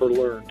had never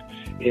learned.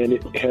 And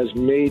it has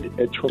made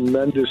a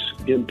tremendous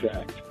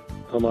impact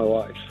on my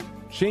life.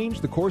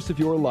 Change the course of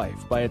your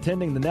life by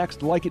attending the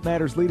next Like It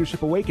Matters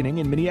Leadership Awakening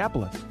in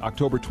Minneapolis,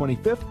 October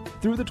 25th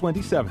through the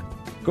 27th.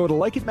 Go to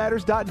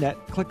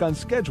likeitmatters.net, click on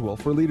Schedule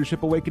for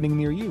Leadership Awakening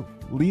near you.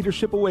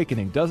 Leadership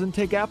Awakening doesn't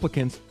take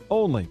applicants,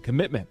 only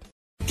commitment.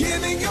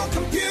 Giving your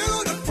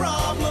computer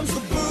problems the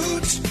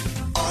boot.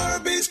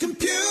 Arby's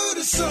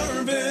Computer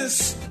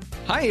Service.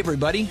 Hi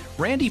everybody,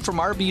 Randy from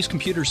RB's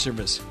Computer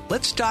Service.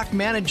 Let's talk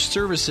managed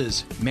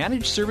services.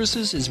 Managed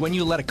services is when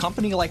you let a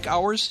company like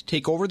ours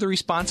take over the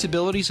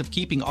responsibilities of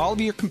keeping all of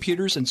your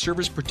computers and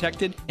servers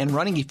protected and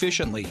running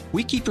efficiently.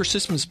 We keep your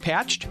systems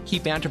patched,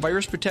 keep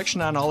antivirus protection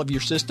on all of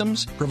your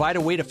systems, provide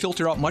a way to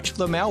filter out much of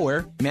the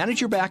malware,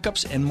 manage your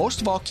backups, and most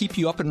of all keep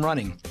you up and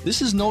running.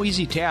 This is no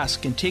easy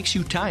task and takes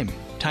you time.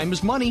 Time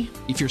is money.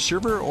 If your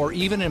server or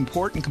even an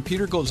important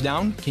computer goes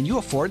down, can you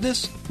afford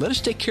this? Let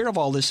us take care of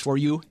all this for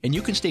you, and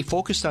you can stay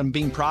focused on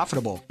being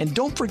profitable. And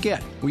don't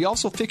forget, we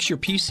also fix your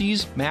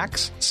PCs,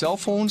 Macs, cell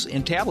phones,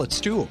 and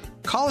tablets too.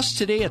 Call us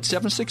today at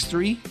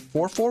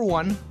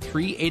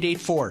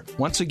 763-441-3884.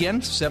 Once again,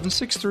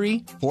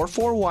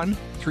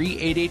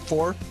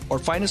 763-441-3884, or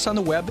find us on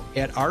the web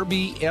at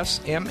rbsmn.com.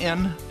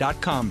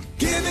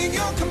 Giving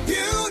your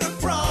computer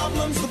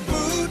problems the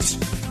boot.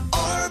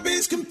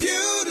 Arby's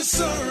Computer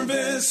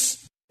Service.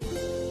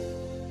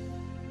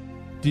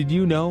 Did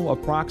you know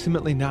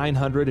approximately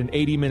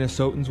 980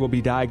 Minnesotans will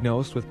be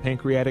diagnosed with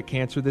pancreatic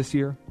cancer this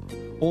year?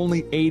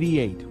 Only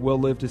 88 will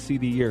live to see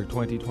the year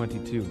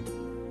 2022.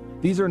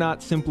 These are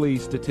not simply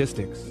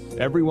statistics.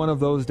 Every one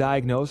of those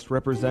diagnosed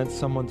represents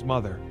someone's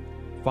mother,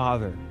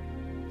 father,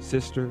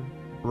 sister,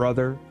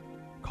 brother,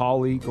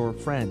 colleague, or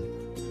friend.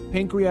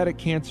 Pancreatic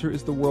cancer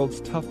is the world's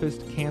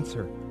toughest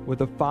cancer,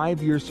 with a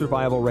 5-year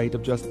survival rate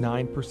of just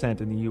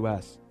 9% in the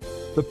U.S.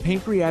 The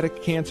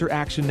Pancreatic Cancer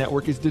Action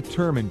Network is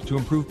determined to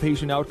improve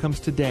patient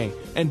outcomes today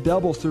and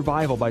double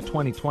survival by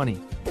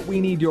 2020. But we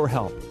need your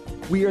help.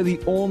 We are the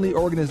only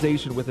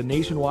organization with a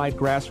nationwide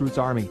grassroots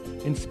army,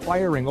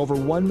 inspiring over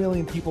 1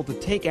 million people to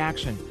take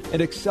action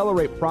and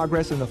accelerate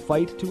progress in the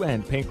fight to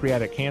end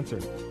pancreatic cancer.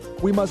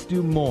 We must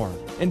do more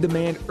and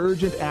demand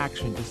urgent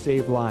action to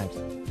save lives.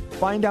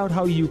 Find out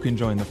how you can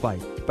join the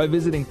fight by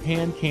visiting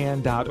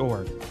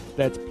pancan.org.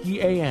 That's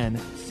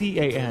PANCAN.org.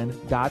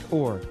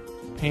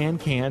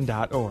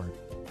 pancan.org.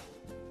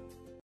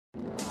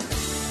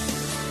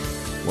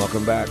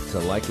 Welcome back to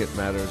Like It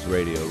Matters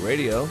Radio.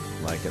 Radio,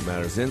 like it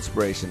matters,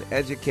 inspiration,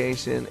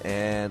 education,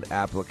 and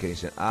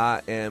application.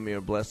 I am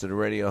your blessed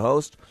radio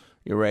host,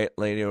 your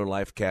radio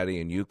life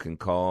caddy, and you can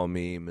call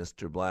me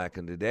Mr. Black.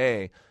 And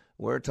today,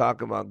 we're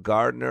talking about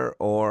gardener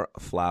or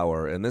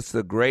flower. And this is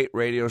a great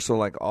radio show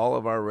like all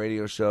of our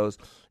radio shows.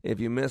 If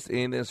you miss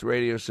any of this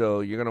radio show,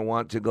 you're going to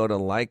want to go to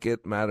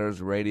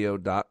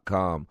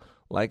likeitmattersradio.com.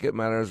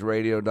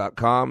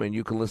 likeitmattersradio.com, and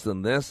you can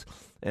listen to this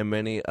and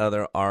many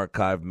other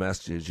archived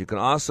messages. You can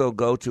also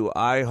go to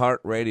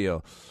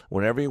iHeartRadio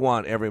whenever you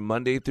want, every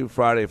Monday through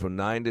Friday from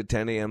 9 to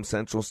 10 a.m.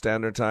 Central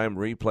Standard Time,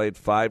 replayed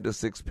 5 to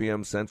 6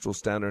 p.m. Central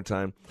Standard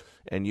Time,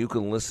 and you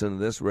can listen to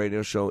this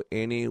radio show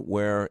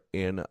anywhere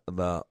in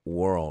the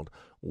world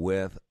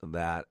with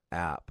that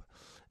app.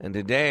 And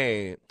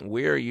today,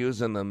 we are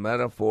using the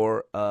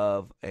metaphor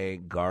of a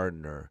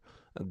gardener.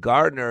 A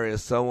gardener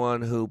is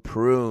someone who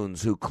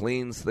prunes, who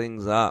cleans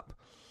things up.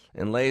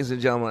 And ladies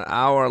and gentlemen,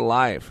 our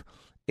life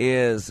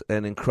is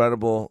an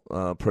incredible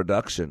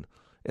production.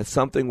 It's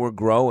something we're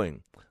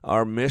growing.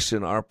 Our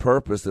mission, our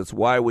purpose, that's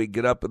why we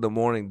get up in the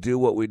morning, do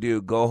what we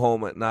do, go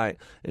home at night,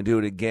 and do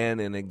it again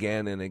and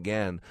again and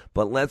again.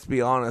 But let's be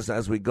honest,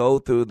 as we go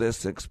through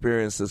this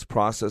experience, this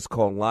process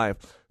called life,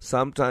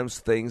 sometimes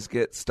things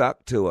get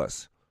stuck to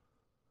us.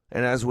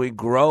 And as we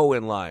grow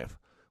in life,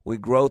 We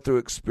grow through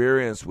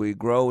experience. We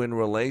grow in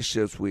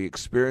relationships. We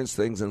experience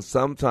things, and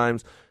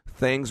sometimes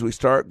we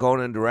start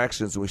going in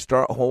directions. We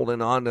start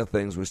holding on to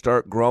things. We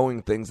start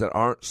growing things that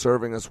aren't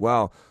serving us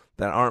well,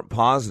 that aren't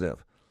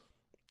positive.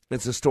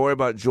 It's a story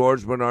about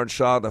George Bernard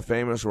Shaw, the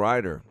famous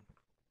writer.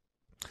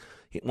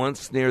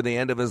 Once near the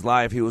end of his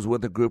life, he was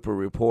with a group of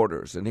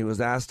reporters, and he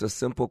was asked a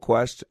simple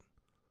question.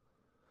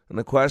 And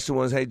the question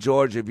was, hey,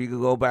 George, if you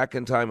could go back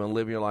in time and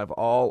live your life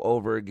all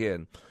over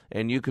again,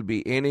 and you could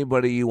be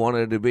anybody you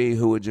wanted to be,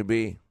 who would you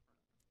be?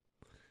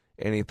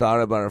 And he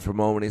thought about it for a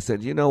moment. He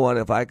said, you know what?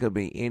 If I could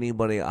be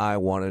anybody I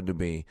wanted to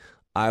be,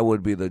 I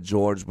would be the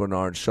George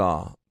Bernard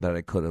Shaw that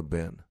I could have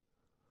been.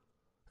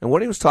 And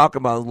what he was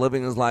talking about is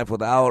living his life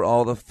without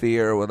all the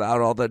fear,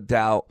 without all the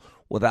doubt,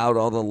 without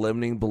all the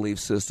limiting belief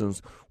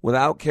systems,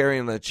 without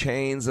carrying the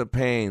chains of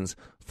pains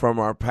from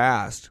our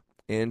past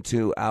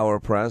into our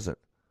present.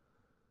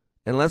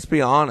 And let's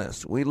be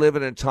honest, we live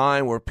in a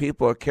time where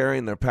people are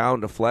carrying their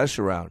pound of flesh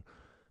around.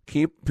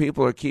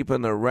 People are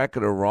keeping their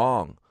record of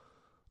wrong.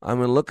 I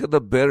mean, look at the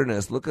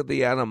bitterness. Look at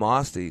the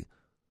animosity.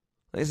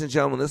 Ladies and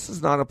gentlemen, this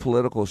is not a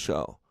political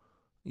show.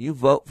 You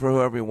vote for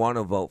whoever you want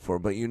to vote for,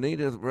 but you need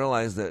to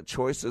realize that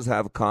choices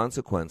have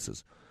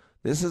consequences.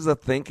 This is a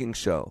thinking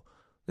show.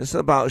 This is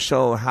about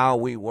show how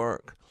we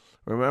work.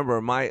 Remember,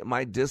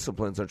 my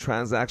disciplines are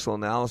transactional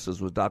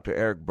analysis with Dr.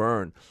 Eric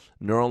Byrne,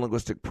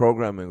 neurolinguistic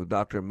programming with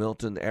Dr.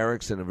 Milton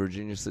Erickson and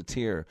Virginia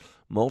Satir,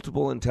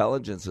 multiple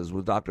intelligences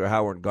with Dr.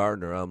 Howard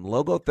Gardner,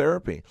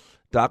 logotherapy,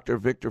 Dr.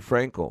 Viktor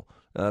Frankl,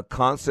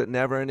 constant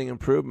never-ending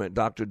improvement,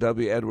 Dr.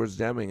 W. Edwards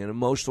Deming, and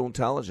emotional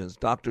intelligence,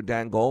 Dr.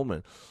 Dan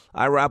Goldman.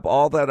 I wrap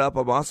all that up.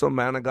 I'm also a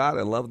man of God.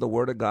 I love the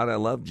Word of God. I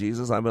love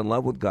Jesus. I'm in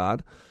love with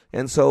God.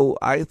 And so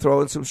I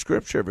throw in some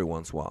scripture every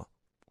once in a while.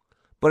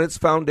 But it's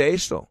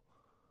foundational.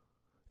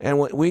 And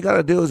what we got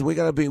to do is we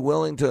got to be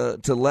willing to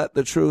let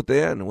the truth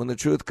in when the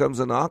truth comes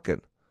a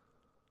knocking.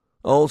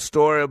 Old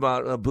story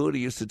about Buddha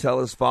used to tell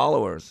his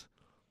followers.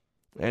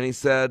 And he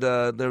said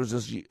there was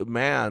this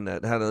man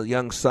that had a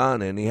young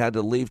son, and he had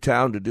to leave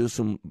town to do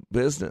some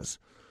business.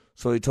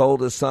 So he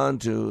told his son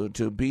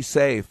to be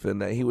safe and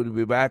that he would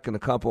be back in a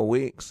couple of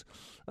weeks.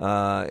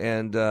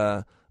 And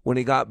when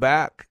he got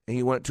back,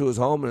 he went to his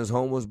home, and his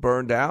home was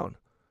burned down.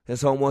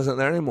 His home wasn't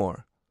there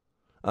anymore.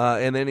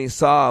 And then he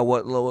saw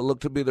what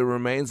looked to be the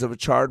remains of a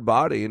charred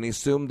body, and he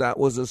assumed that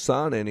was his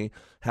son, and he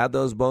had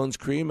those bones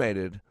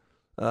cremated.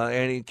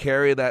 And he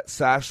carried that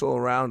satchel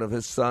around of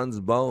his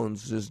son's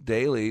bones just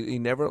daily. He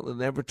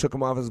never took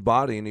them off his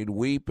body, and he'd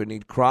weep and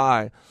he'd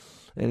cry,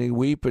 and he'd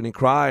weep and he'd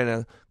cry. And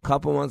a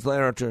couple months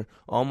later, after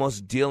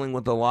almost dealing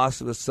with the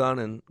loss of his son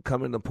and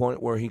coming to the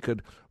point where he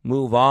could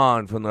move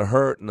on from the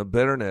hurt and the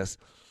bitterness,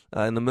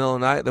 in the middle of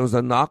the night, there was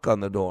a knock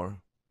on the door.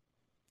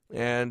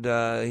 And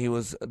he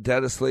was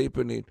dead asleep,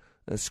 and he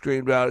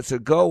screamed out, he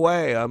said, "Go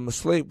away, I'm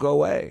asleep, go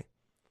away."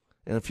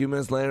 And a few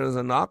minutes later, there was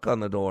a knock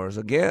on the doors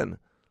again.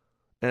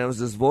 And it was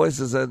this voice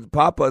that said,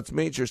 "Papa, it's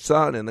me, it's your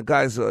son." And the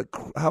guy's like,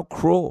 how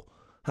cruel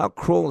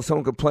that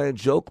someone could play a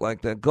joke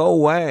like that. "Go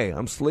away,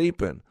 I'm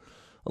sleeping."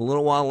 A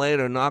little while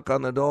later, knock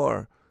on the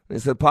door. And he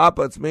said,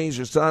 "Papa, it's me, it's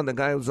your son." The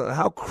guy was like,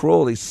 how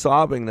cruel. He's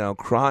sobbing now,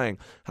 crying.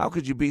 "How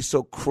could you be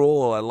so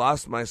cruel? I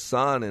lost my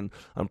son, and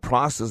I'm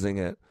processing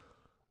it."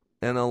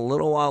 And a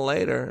little while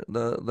later,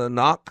 the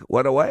knock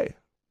went away.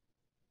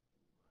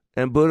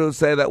 And Buddha would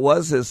say that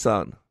was his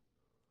son.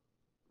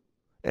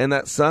 And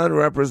that son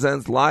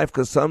represents life,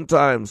 because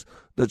sometimes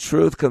the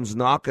truth comes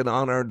knocking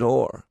on our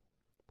door.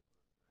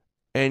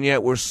 And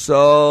yet we're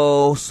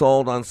so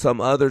sold on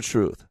some other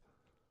truth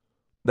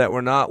that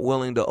we're not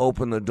willing to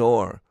open the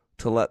door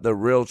to let the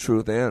real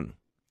truth in.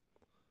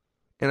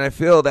 And I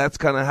feel that's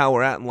kind of how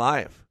we're at in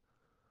life.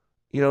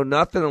 You know,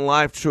 nothing in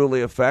life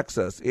truly affects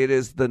us. It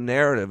is the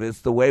narrative.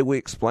 It's the way we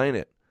explain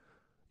it.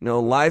 You know,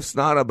 life's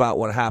not about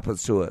what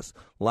happens to us.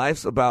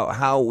 Life's about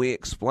how we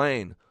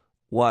explain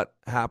what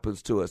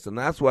happens to us. And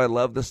that's why I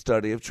love the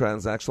study of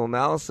transactional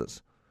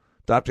analysis.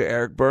 Dr.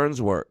 Eric Byrne's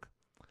work.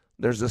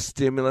 There's a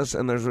stimulus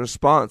and there's a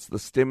response. The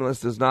stimulus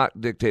does not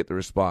dictate the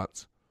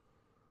response.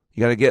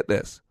 You got to get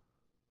this.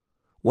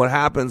 What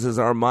happens is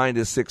our mind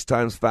is 6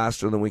 times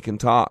faster than we can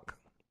talk.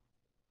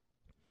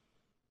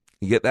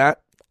 You get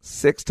that?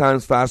 6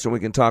 times faster than we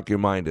can talk, your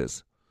mind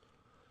is.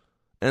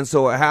 And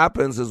so what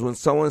happens is when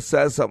someone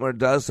says something or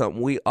does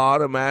something, we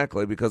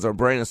automatically, because our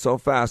brain is so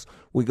fast,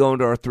 we go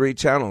into our 3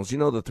 channels. You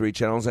know the 3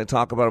 channels. I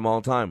talk about them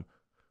all the time.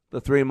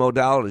 The 3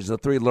 modalities, the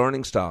 3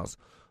 learning styles: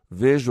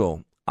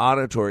 visual,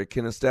 auditory,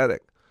 kinesthetic.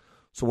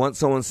 So once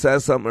someone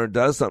says something or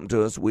does something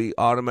to us, we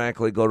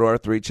automatically go to our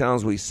 3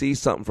 channels. We see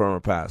something from our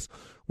past.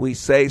 We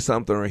say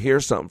something or hear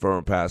something from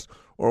our past,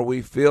 or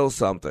we feel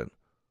something.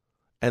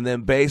 And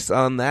then based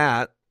on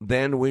that,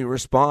 then we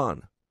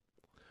respond.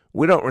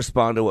 We don't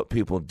respond to what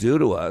people do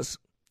to us.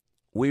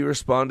 We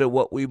respond to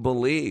what we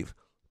believe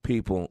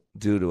people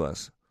do to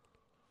us.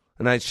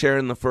 And I shared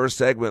in the first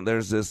segment,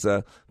 there's this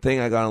thing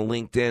I got on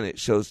LinkedIn. It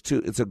shows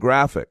 2, it's a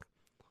graphic.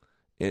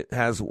 It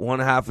has one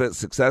half of it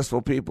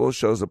successful people,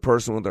 shows a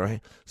person with their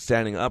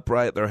standing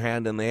upright, their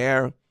hand in the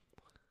air.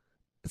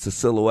 It's a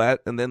silhouette.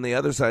 And then the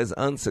other side is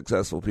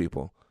unsuccessful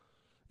people.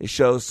 It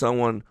shows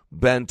someone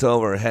bent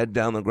over, head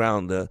down the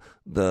ground,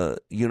 the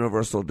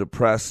universal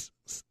depressed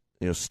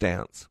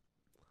stance.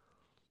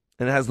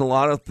 And it has a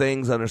lot of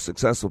things under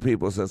successful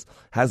people. It says,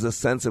 has a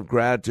sense of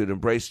gratitude,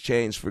 embrace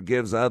change,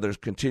 forgives others,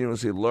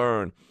 continuously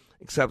learn,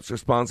 accepts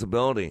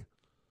responsibility.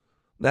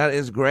 That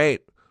is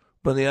great.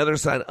 But on the other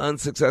side,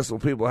 unsuccessful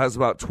people has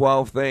about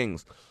 12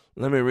 things.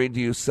 Let me read to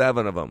you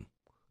 7 of them.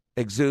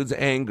 Exudes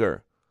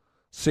anger,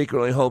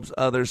 secretly hopes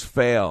others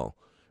fail,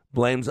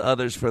 blames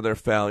others for their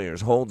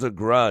failures, holds a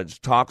grudge,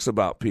 talks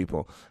about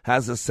people,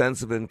 has a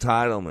sense of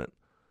entitlement,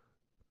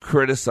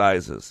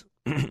 criticizes.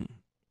 You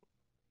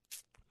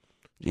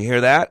hear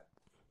that?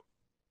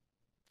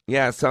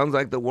 Yeah, it sounds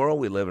like the world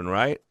we live in,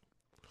 right?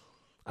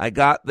 I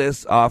got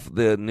this off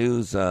the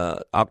news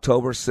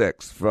October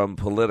 6th from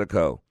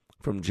Politico,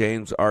 from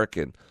James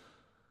Arkin.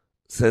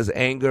 It says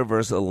anger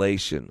versus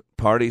elation.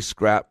 Party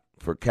scrap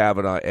for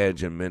Kavanaugh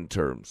edge in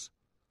midterms.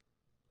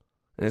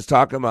 And it's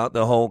talking about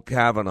the whole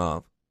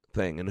Kavanaugh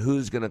thing and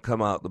who's going to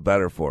come out the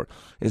better for it.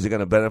 Is it going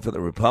to benefit the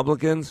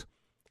Republicans?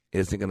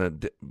 Is it going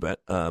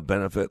to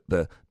benefit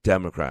the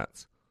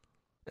Democrats?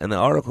 And the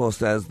article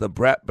says the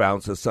Brett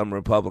bounce, as some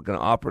Republican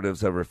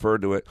operatives have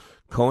referred to it,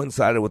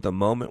 coincided with the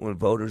moment when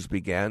voters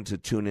began to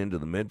tune into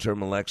the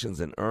midterm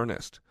elections in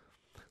earnest.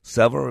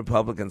 Several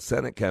Republican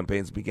Senate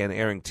campaigns began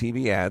airing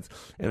TV ads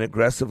and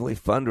aggressively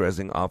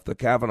fundraising off the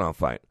Kavanaugh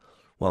fight,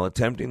 while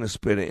attempting to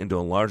spin it into a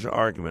larger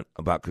argument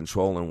about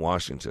control in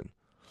Washington.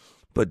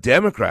 But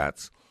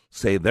Democrats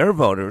say their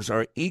voters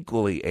are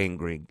equally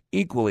angry,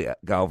 equally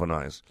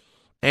galvanized.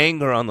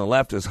 Anger on the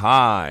left is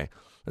high,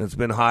 and it's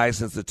been high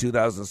since the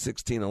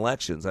 2016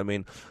 elections. I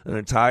mean, an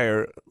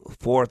entire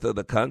fourth of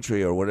the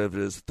country, or whatever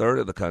it is, third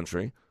of the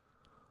country,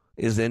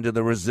 is into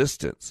the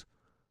resistance,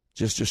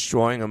 just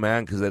destroying a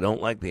man because they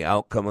don't like the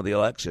outcome of the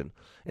election.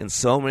 And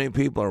so many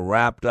people are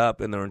wrapped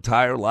up in their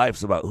entire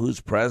lives about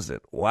who's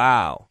president.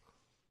 Wow.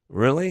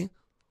 Really?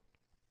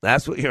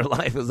 That's what your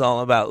life is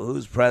all about,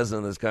 who's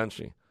president of this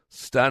country.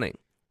 Stunning.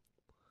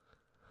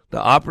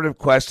 The operative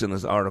question,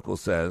 this article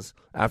says,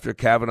 after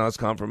Kavanaugh's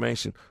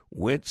confirmation,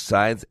 which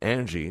side's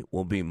energy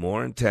will be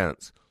more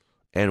intense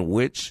and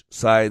which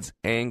side's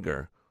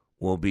anger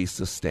will be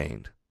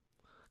sustained?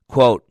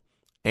 Quote,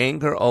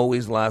 anger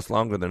always lasts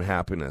longer than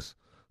happiness,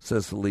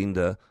 says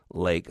Linda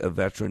Lake, a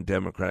veteran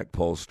Democratic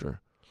pollster.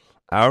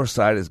 Our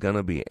side is going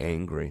to be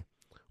angry.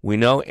 We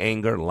know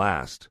anger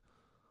lasts.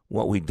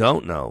 What we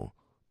don't know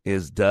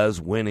is,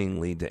 does winning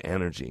lead to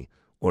energy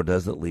or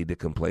does it lead to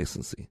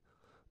complacency?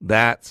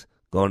 That's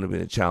going to be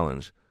the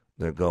challenge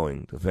they're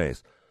going to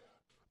face.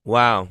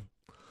 Wow.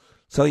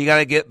 So you got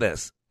to get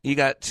this. You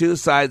got two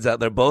sides out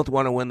there. Both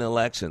want to win the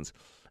elections.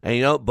 And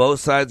you know what both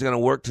sides are going to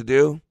work to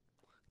do?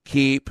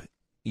 Keep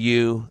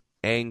you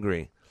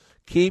angry.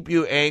 Keep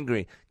you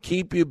angry.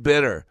 Keep you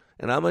bitter.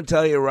 And I'm going to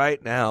tell you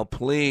right now,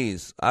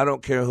 please, I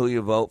don't care who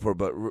you vote for,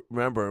 but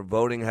remember,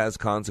 voting has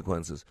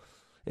consequences.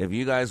 If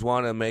you guys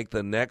want to make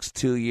the next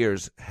 2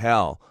 years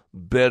hell,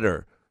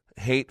 bitter,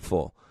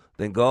 hateful,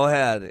 then go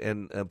ahead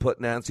and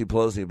put Nancy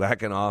Pelosi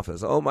back in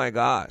office. Oh, my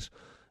gosh.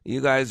 You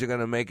guys are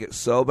going to make it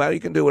so bad. You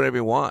can do whatever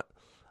you want.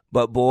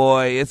 But,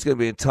 boy, it's going to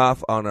be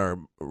tough on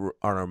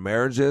our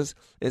marriages.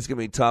 It's going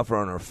to be tougher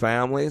on our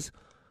families.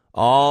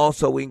 All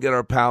so we can get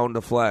our pound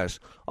of flesh.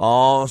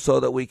 All so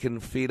that we can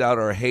feed out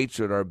our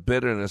hatred, our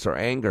bitterness, our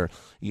anger.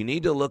 You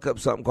need to look up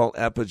something called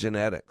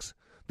epigenetics.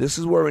 This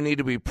is where we need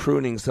to be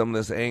pruning some of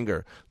this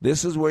anger.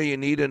 This is where you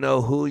need to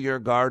know who your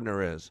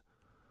gardener is.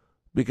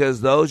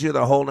 Because those of you that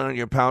are holding on to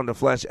your pound of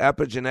flesh,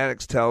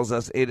 epigenetics tells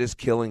us it is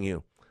killing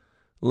you.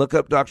 Look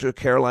up Dr.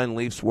 Caroline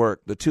Leaf's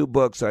work. The 2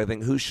 books, I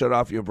think, Who Shut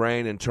Off Your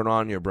Brain and Turn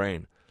On Your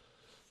Brain.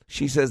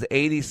 She says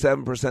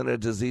 87% of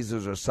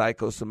diseases are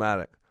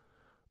psychosomatic.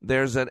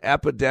 There's an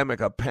epidemic,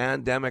 a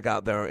pandemic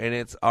out there, and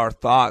it's our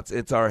thoughts,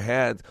 it's our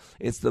heads,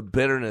 it's the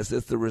bitterness,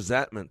 it's the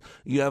resentment.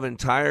 You have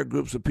entire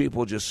groups of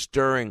people just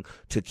stirring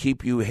to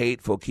keep you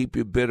hateful, keep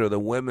you bitter. The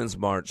Women's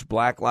March,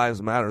 Black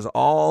Lives Matter,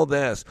 all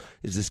this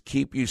is just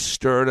keep you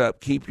stirred up,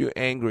 keep you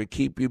angry,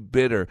 keep you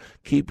bitter,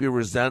 keep you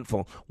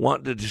resentful,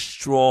 want to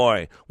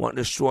destroy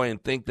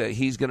and think that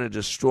he's going to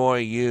destroy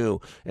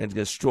you and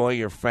destroy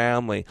your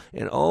family.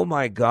 And oh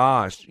my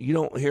gosh, you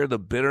don't hear the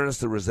bitterness,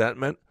 the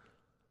resentment?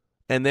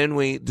 And then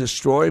we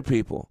destroy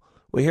people.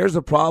 Well, here's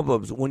the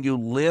problem. When you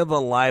live a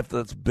life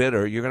that's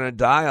bitter, you're going to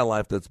die a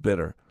life that's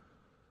bitter.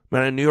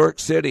 Man, in New York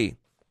City,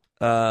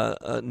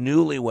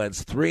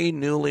 newlyweds, 3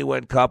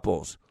 newlywed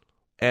couples,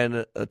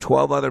 and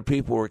 12 other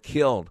people were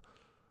killed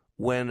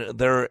when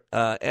their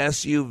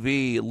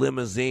SUV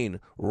limousine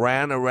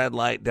ran a red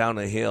light down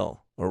a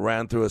hill or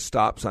ran through a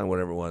stop sign,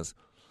 whatever it was.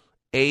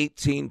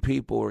 18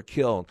 people were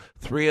killed.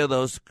 3 of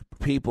those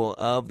people,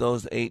 of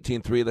those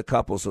 18, 3 of the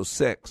couples, so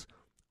 6,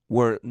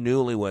 were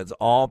newlyweds,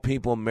 all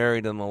people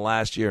married in the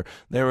last year.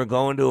 They were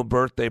going to a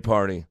birthday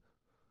party.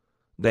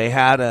 They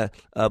had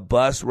a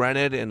bus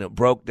rented and it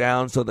broke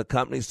down, so the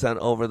company sent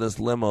over this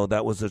limo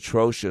that was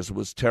atrocious. It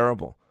was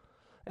terrible.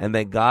 And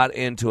they got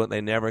into it. They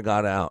never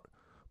got out.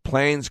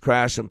 Planes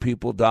crash and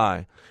people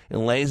die.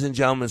 And ladies and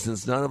gentlemen,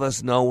 since none of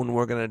us know when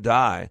we're going to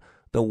die,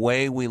 the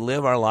way we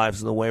live our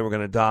lives and the way we're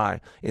going to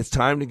die. It's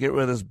time to get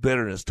rid of this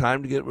bitterness,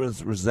 time to get rid of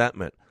this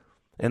resentment.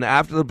 And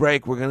after the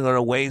break, we're going to go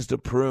to ways to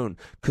prune,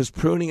 because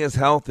pruning is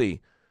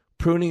healthy.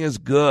 Pruning is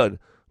good.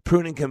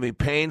 Pruning can be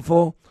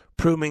painful.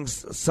 Pruning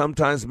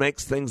sometimes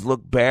makes things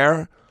look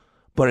bare.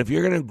 But if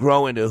you're going to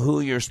grow into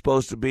who you're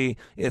supposed to be,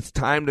 it's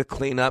time to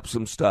clean up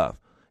some stuff.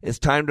 It's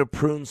time to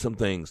prune some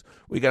things.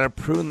 We got to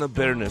prune the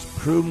bitterness,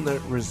 prune the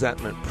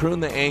resentment,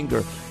 prune the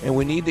anger, and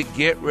we need to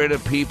get rid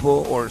of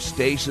people or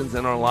stations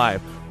in our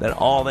life that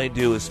all they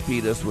do is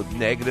feed us with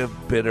negative,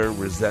 bitter,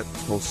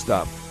 resentful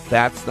stuff.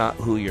 That's not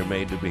who you're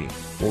made to be.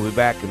 We'll be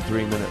back in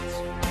 3 minutes.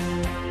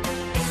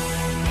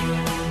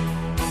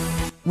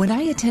 When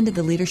I attended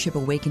the Leadership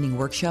Awakening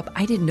workshop,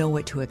 I didn't know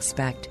what to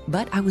expect,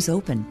 but I was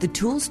open. The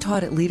tools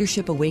taught at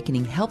Leadership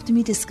Awakening helped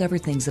me discover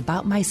things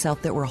about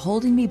myself that were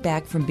holding me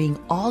back from being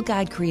all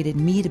God created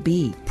me to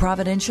be.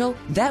 Providential?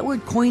 That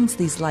word coins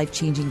these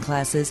life-changing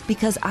classes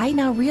because I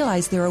now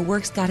realize there are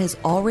works God has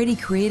already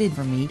created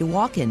for me to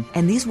walk in,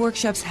 and these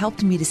workshops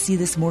helped me to see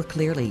this more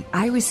clearly.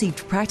 I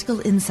received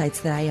practical insights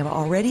that I am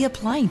already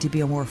applying to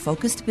be a more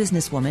focused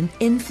businesswoman,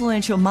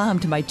 influential mom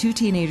to my 2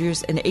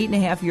 teenagers, an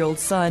 8.5-year-old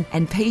son,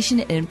 and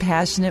patient and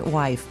passionate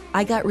wife.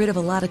 I got rid of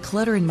a lot of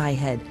clutter in my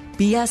head.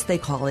 BS, they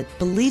call it,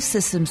 belief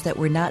systems that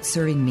were not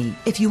serving me.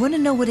 If you want to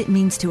know what it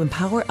means to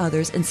empower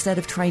others instead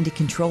of trying to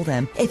control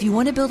them, if you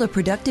want to build a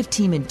productive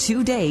team in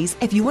 2 days,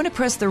 if you want to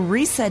press the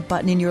reset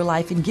button in your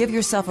life and give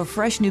yourself a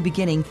fresh new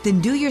beginning,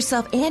 then do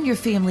yourself and your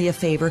family a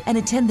favor and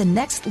attend the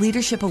next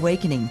Leadership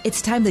Awakening.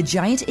 It's time the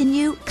giant in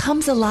you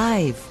comes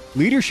alive.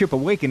 Leadership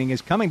Awakening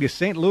is coming to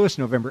St. Louis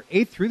November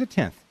 8th through the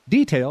 10th.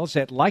 Details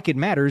at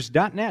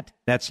likeitmatters.net.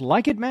 That's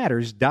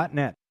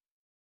likeitmatters.net.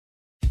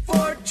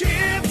 For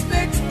chips,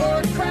 nicks,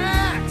 or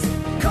cracks,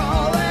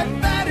 call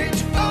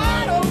Advantage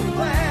Auto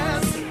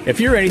Glass. If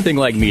you're anything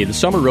like me, the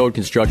Summer Road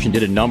Construction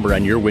did a number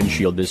on your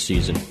windshield this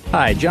season.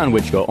 Hi, John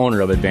Wichko,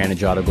 owner of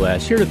Advantage Auto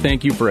Glass, here to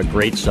thank you for a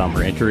great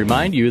summer and to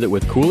remind you that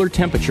with cooler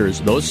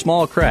temperatures, those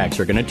small cracks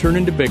are going to turn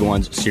into big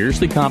ones,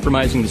 seriously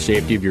compromising the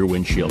safety of your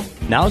windshield.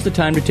 Now's the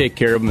time to take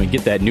care of them and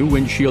get that new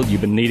windshield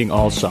you've been needing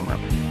all summer.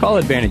 Call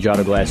Advantage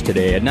Auto Glass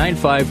today at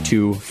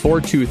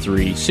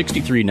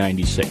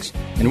 952-423-6396,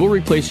 and we'll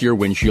replace your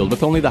windshield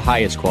with only the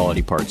highest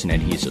quality parts and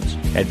adhesives.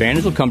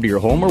 Advantage will come to your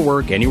home or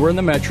work anywhere in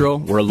the metro.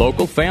 We're a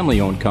local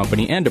family-owned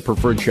company and a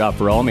preferred shop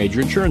for all major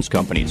insurance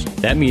companies.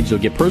 That means you'll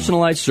get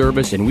personalized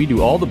service, and we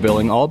do all the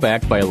billing, all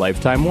backed by a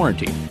lifetime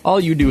warranty. All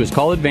you do is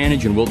call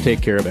Advantage and we'll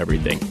take care of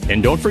everything.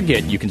 And don't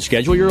forget, you can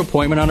schedule your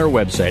appointment on our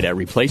website at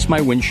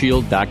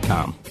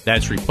replacemywindshield.com.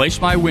 That's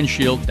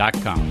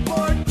replacemywindshield.com.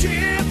 For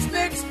chips,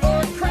 nicks,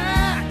 or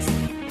cracks,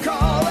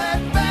 call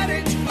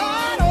Advantage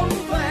Auto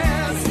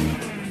Glass.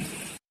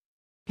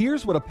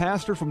 Here's what a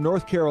pastor from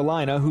North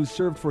Carolina who's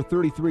served for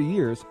 33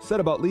 years said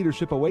about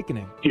Leadership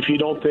Awakening. If you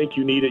don't think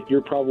you need it,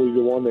 you're probably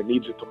the one that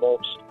needs it the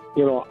most.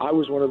 You know, I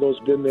was one of those,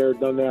 been there,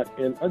 done that,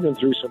 and I've been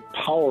through some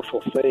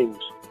powerful things.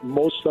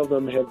 Most of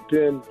them have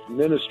been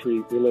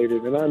ministry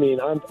related. And I mean,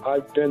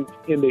 I've been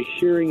in the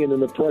hearing and in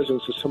the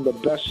presence of some of the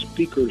best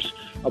speakers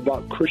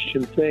about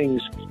Christian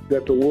things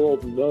that the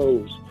world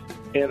knows.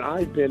 And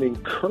I've been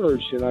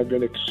encouraged and I've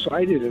been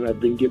excited and I've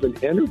been given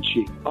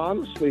energy.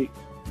 Honestly,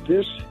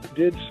 this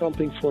did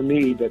something for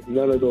me that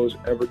none of those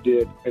ever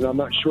did. And I'm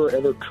not sure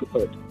ever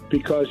could,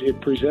 because it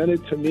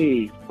presented to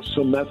me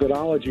some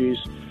methodologies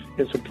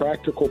and some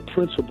practical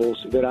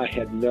principles that I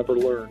had never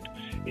learned.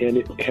 And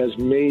it has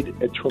made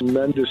a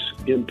tremendous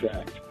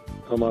impact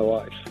on my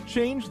life.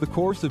 Change the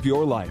course of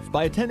your life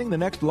by attending the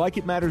next Like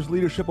It Matters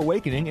Leadership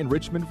Awakening in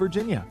Richmond,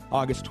 Virginia,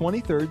 August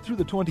 23rd through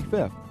the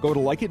 25th. Go to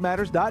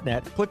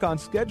likeitmatters.net, click on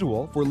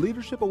Schedule for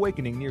Leadership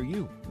Awakening near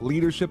you.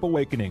 Leadership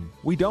Awakening.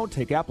 We don't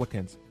take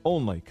applicants,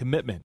 only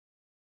commitment.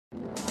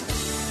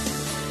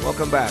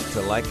 Welcome back to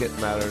Like It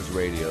Matters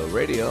Radio.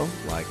 Radio,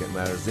 Like It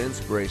Matters,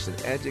 inspiration,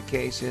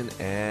 education,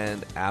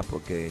 and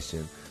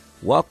application.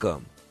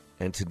 Welcome.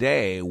 And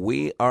today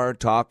we are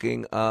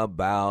talking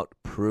about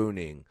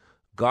pruning,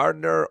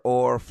 gardener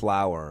or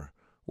flower.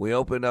 We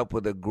opened up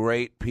with a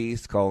great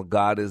piece called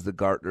God is the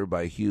Gardener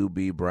by Hugh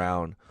B.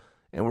 Brown.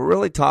 And we're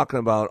really talking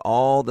about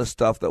all the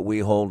stuff that we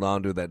hold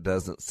on to that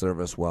doesn't serve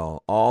us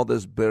well. All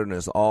this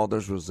bitterness, all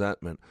this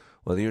resentment.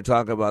 Whether you're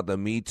talking about the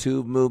Me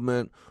Too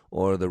movement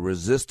or the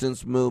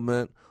resistance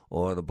movement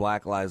or the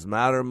Black Lives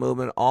Matter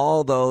movement,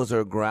 all those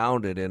are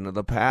grounded into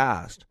the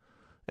past.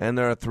 And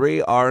there are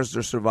 3 R's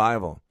to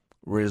survival: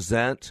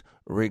 resent,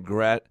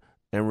 regret,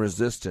 and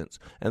resistance.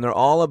 And they're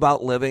all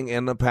about living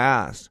in the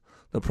past.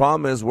 The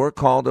problem is we're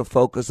called to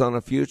focus on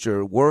the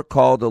future. We're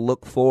called to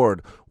look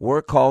forward.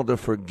 We're called to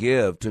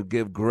forgive, to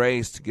give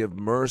grace, to give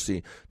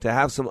mercy, to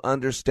have some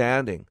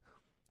understanding.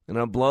 And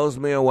it blows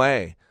me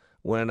away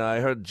when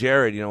I heard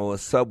Jared,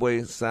 with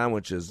Subway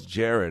sandwiches.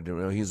 Jared,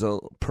 he's a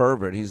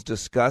pervert. He's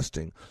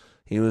disgusting.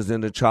 He was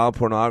into child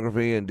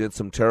pornography and did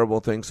some terrible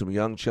things to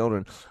young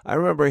children. I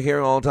remember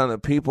hearing all the time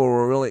that people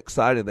were really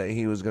excited that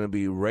he was going to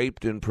be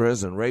raped in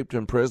prison.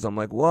 I'm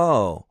like,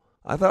 whoa,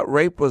 I thought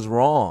rape was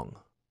wrong.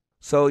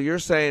 So you're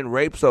saying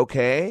rape's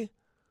okay?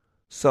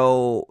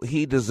 So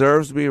he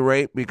deserves to be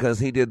raped because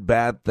he did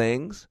bad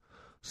things.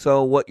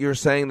 So what you're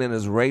saying then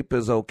is rape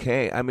is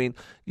okay. I mean,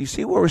 you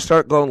see where we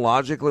start going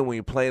logically when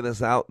you play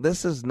this out?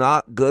 This is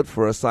not good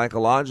for us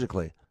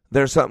psychologically.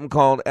 There's something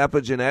called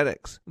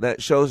epigenetics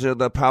that shows you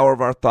the power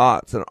of our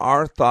thoughts, and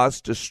our thoughts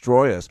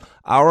destroy us.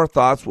 Our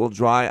thoughts will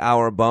dry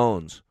our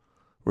bones.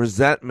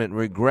 Resentment,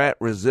 regret,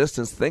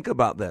 resistance. Think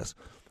about this.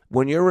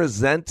 When you're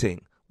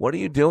resenting, what are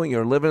you doing?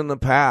 You're living in the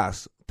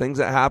past, things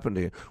that happened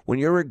to you. When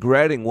you're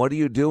regretting, what are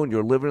you doing?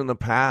 You're living in the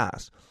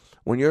past.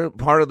 When you're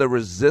part of the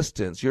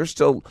resistance, you're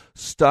still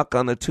stuck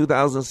on the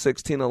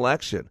 2016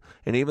 election.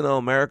 And even though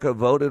America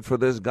voted for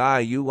this guy,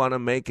 you want to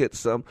make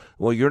it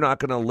well, you're not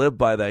going to live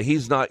by that.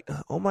 He's not.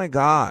 Oh, my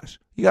gosh.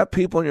 You got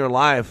people in your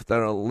life that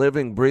are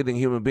living, breathing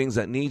human beings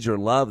that need your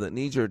love, that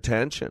need your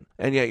attention.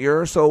 And yet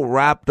you're so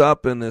wrapped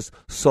up in this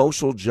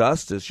social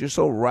justice. You're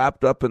so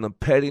wrapped up in the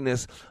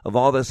pettiness of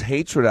all this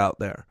hatred out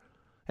there.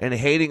 And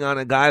hating on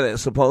a guy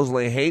that's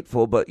supposedly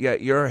hateful, but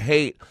yet your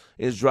hate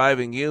is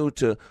driving you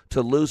to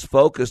lose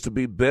focus, to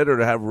be bitter,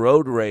 to have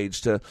road rage,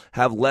 to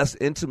have less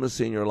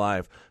intimacy in your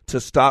life, to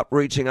stop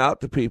reaching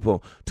out to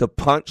people, to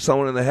punch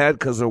someone in the head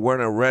because they're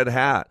wearing a red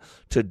hat,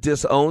 to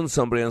disown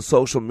somebody on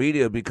social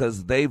media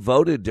because they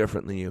voted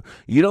different than you.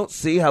 You don't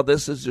see how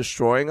this is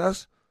destroying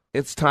us?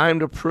 It's time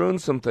to prune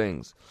some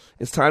things.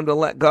 It's time to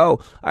let go.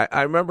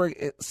 I remember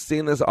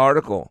seeing this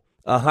article.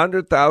 A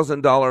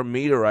 $100,000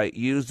 meteorite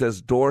used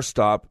as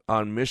doorstop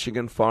on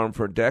Michigan farm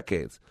for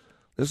decades.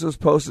 This was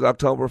posted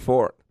October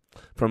 4th.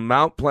 From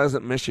Mount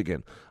Pleasant,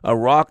 Michigan, a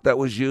rock that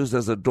was used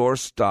as a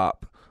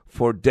doorstop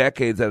for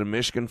decades at a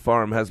Michigan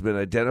farm has been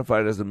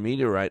identified as a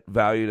meteorite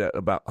valued at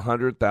about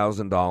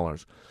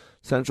 $100,000.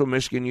 Central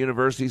Michigan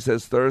University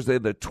says Thursday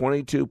the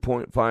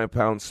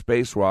 22.5-pound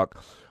space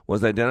rock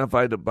was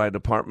identified by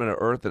Department of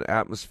Earth and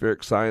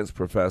Atmospheric Science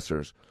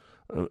professors.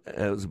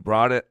 It was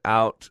brought it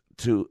out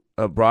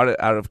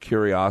of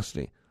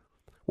curiosity.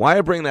 Why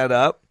I bring that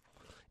up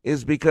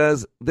is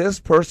because this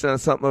person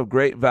has something of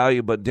great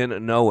value but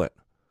didn't know it.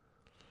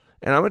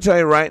 And I'm going to tell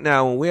you right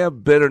now, when we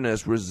have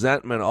bitterness,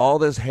 resentment, all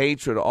this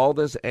hatred, all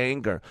this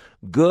anger,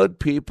 good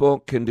people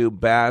can do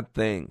bad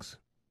things.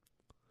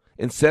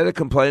 Instead of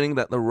complaining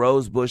that the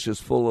rose bush is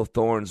full of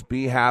thorns,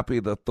 be happy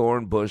the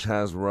thorn bush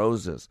has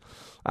roses.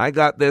 I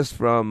got this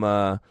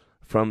from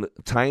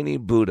Tiny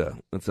Buddha.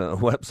 It's a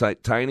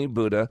website, Tiny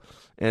Buddha,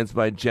 and it's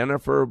by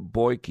Jennifer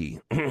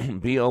Boyke,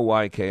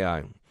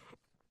 Boyki.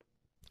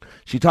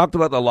 She talked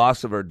about the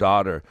loss of her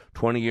daughter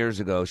 20 years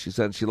ago. She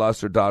said she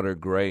lost her daughter,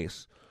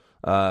 Grace.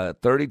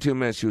 32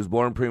 minutes. She was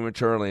born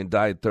prematurely and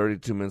died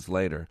 32 minutes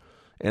later.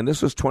 And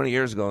this was 20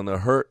 years ago, and the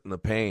hurt and the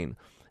pain.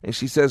 And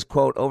she says,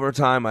 quote, over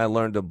time I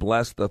learned to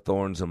bless the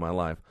thorns in my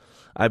life.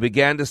 I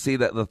began to see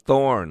that the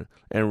thorn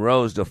and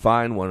rose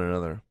define one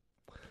another.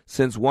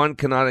 Since one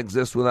cannot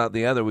exist without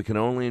the other, we can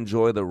only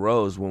enjoy the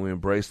rose when we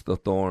embrace the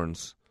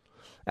thorns.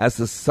 As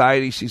a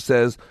society, she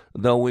says,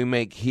 though we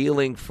make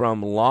healing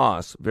from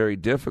loss very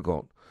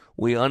difficult,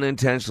 we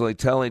unintentionally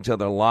tell each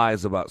other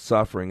lies about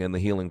suffering in the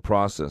healing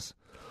process.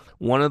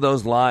 One of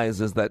those lies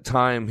is that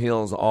time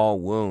heals all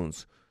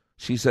wounds.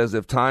 She says,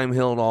 if time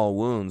healed all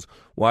wounds,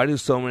 why do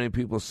so many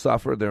people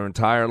suffer their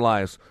entire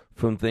lives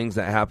from things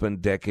that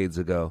happened decades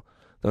ago?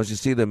 Don't you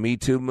see the Me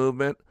Too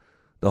movement?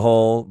 The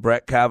whole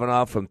Brett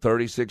Kavanaugh from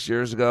 36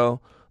 years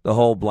ago, the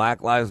whole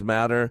Black Lives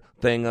Matter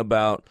thing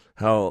about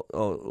how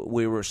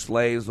we were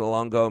slaves a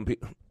long ago, and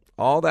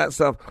all that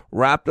stuff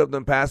wrapped up in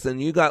the past.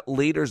 And you got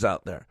leaders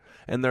out there,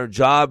 and their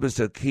job is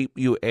to keep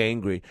you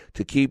angry,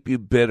 to keep you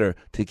bitter,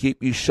 to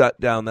keep you shut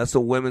down. That's the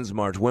Women's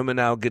March. Women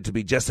now get to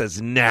be just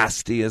as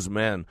nasty as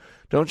men.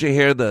 Don't you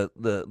hear the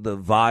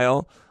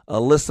vile?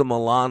 Alyssa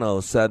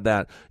Milano said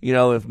that,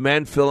 if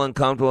men feel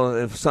uncomfortable,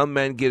 if some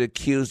men get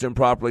accused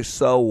improperly,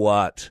 so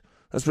what?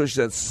 That's what she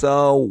said,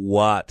 so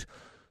what?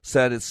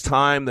 Said it's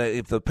time that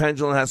if the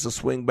pendulum has to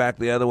swing back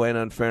the other way in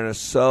unfairness,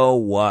 so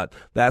what?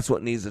 That's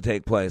what needs to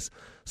take place.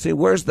 See,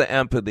 where's the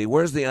empathy?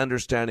 Where's the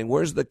understanding?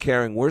 Where's the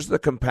caring? Where's the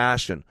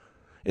compassion?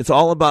 It's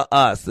all about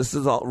us. This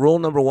is rule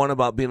number one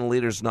about being a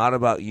leader. It's not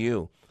about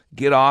you.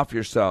 Get off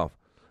yourself.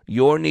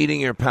 You're needing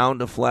your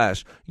pound of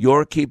flesh.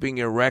 You're keeping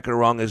your record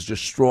wrong is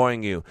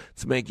destroying you.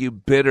 It's make you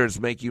bitter. It's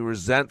make you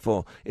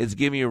resentful. It's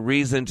giving you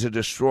reason to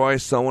destroy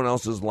someone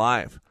else's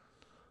life.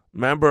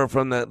 Remember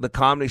from the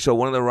comedy show,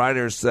 one of the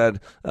writers said,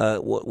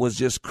 was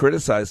just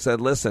criticized, said,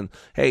 listen,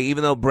 hey,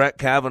 even though Brett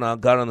Kavanaugh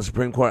got on the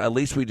Supreme Court, at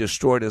least we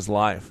destroyed his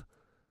life.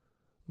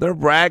 They're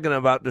bragging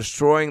about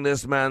destroying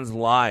this man's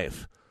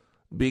life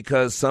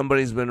because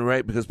somebody's been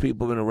raped, because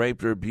people have been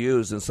raped or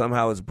abused, and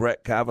somehow it's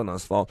Brett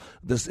Kavanaugh's fault.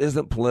 This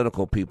isn't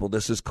political, people.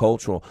 This is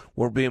cultural.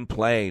 We're being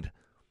played.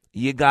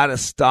 You got to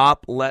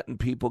stop letting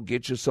people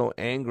get you so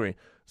angry,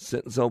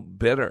 sitting so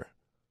bitter.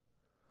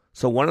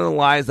 So one of the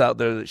lies out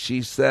there that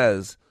she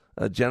says,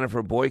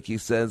 Jennifer Boyke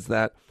says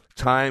that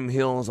time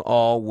heals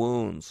all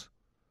wounds.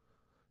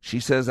 She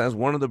says, as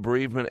one of the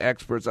bereavement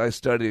experts I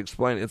studied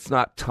explained, it's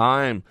not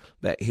time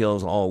that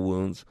heals all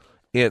wounds.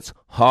 It's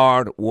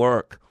hard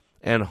work,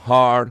 and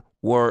hard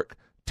work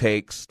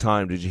takes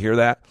time. Did you hear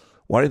that?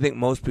 Why do you think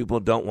most people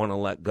don't want to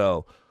let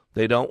go?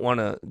 They don't want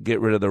to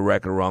get rid of the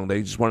record wrong.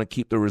 They just want to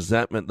keep the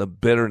resentment, the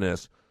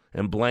bitterness,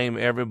 and blame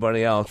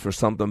everybody else for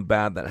something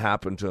bad that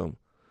happened to them.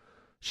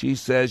 She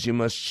says you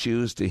must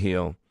choose to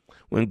heal.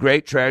 When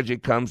great tragedy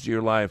comes to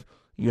your life,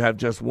 you have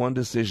just one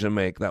decision to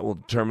make that will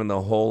determine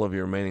the whole of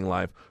your remaining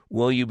life.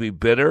 Will you be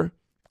bitter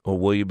or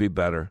will you be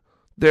better?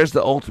 There's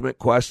the ultimate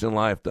question in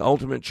life, the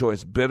ultimate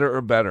choice, bitter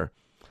or better.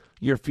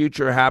 Your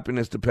future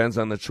happiness depends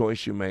on the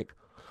choice you make.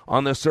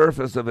 On the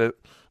surface of it,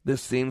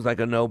 this seems like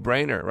a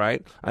no-brainer,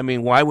 right? I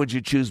mean, why would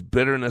you choose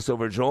bitterness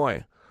over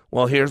joy?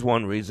 Well, here's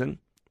one reason.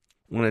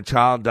 When a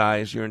child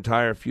dies, your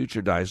entire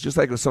future dies. Just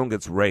like if someone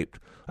gets raped.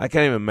 I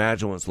can't even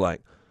imagine what it's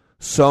like.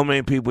 So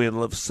many people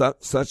live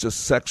such a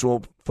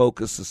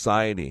sexual-focused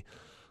society.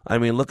 I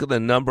mean, look at the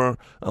number.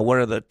 What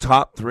are the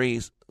top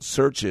 3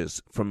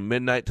 searches from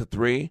midnight to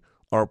 3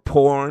 are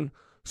porn,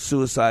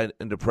 suicide,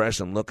 and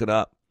depression. Look it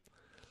up.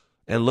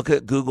 And look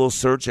at Google's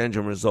search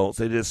engine results.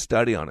 They did a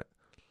study on it.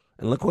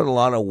 And look what a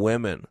lot of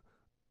women,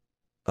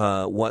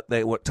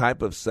 what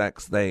type of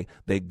sex they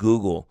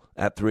Google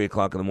at 3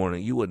 o'clock in the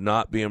morning. You would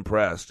not be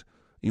impressed.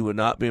 You would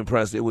not be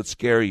impressed. It would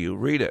scare you.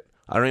 Read it.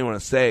 I don't even want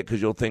to say it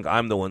because you'll think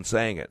I'm the one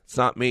saying it. It's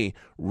not me.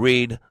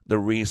 Read the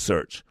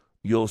research.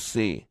 You'll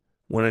see.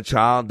 When a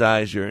child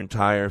dies, your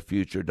entire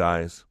future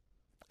dies.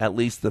 At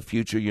least the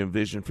future you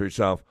envision for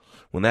yourself.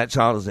 When that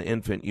child is an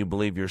infant, you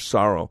believe your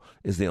sorrow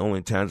is the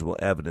only tangible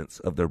evidence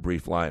of their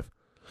brief life.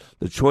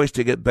 The choice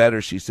to get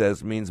better, she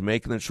says, means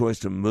making the choice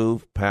to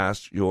move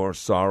past your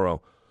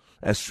sorrow.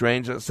 As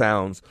strange as it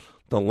sounds,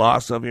 the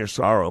loss of your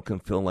sorrow can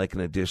feel like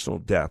an additional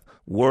death.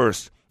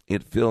 Worse,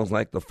 it feels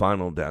like the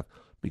final death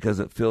because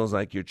it feels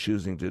like you're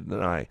choosing to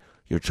deny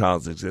your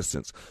child's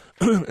existence.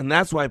 And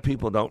that's why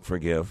people don't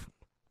forgive.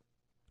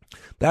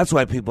 That's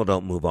why people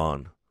don't move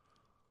on.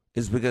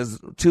 Is because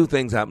 2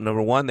 things happen.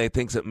 Number 1, they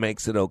think it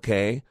makes it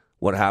okay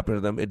what happened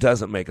to them. It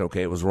doesn't make it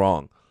okay. It was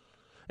wrong.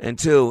 And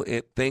 2,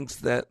 it thinks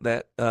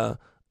that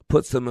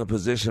puts them in a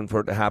position for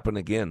it to happen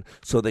again.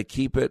 So they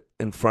keep it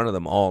in front of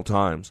them all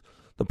times.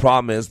 The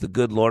problem is the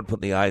good Lord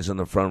put the eyes in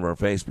the front of our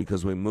face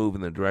because we move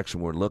in the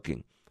direction we're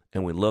looking,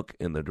 and we look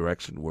in the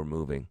direction we're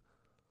moving.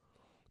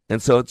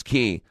 And so it's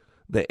key.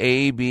 The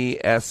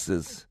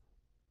ABSs,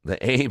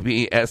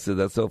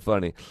 that's so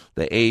funny.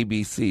 The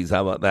ABCs,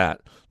 how about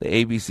that?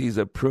 The ABCs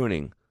of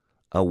pruning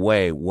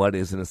away what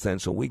isn't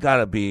essential. We got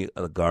to be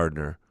a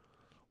gardener.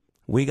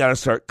 We got to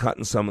start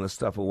cutting some of the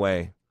stuff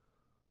away.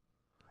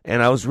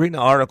 And I was reading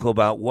an article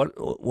about what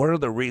are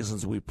the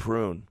reasons we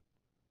prune.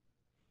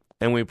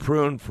 And we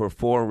prune for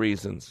 4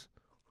 reasons.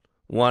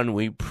 1,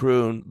 we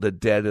prune the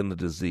dead and the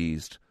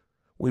diseased.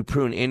 We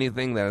prune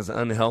anything that is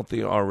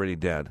unhealthy or already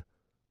dead.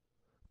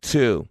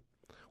 2,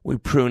 we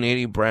prune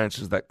any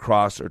branches that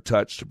cross or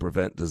touch to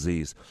prevent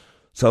disease.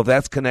 So if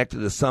that's connected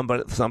to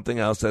something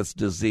else that's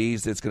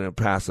diseased, it's going to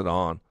pass it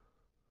on.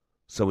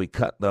 So we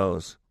cut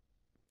those.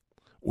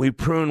 We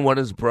prune what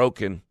is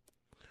broken.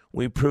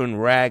 We prune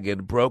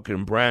ragged,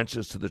 broken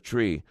branches to the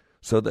tree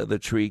so that the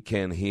tree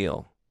can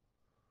heal.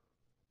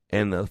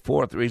 And the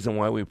 4th reason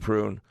why we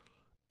prune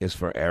is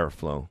for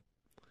airflow.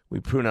 We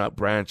prune out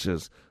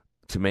branches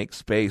to make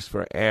space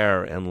for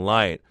air and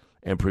light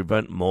and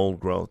prevent mold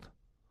growth.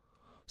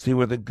 See,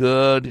 with a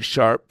good,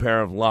 sharp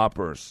pair of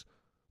loppers,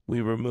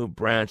 we remove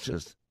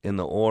branches in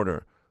the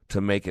order to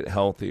make it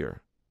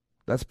healthier.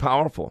 That's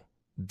powerful.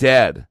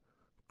 Dead,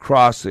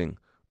 crossing,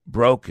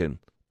 broken,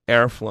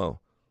 airflow.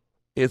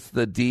 It's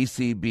the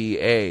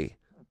DCBA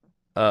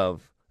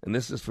of, and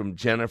this is from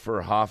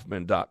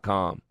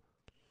JenniferHoffman.com.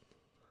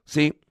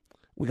 See,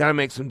 we got to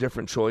make some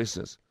different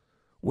choices.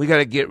 We got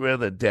to get rid of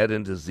the dead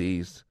and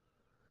diseased.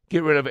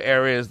 Get rid of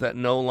areas that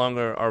no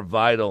longer are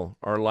vital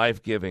or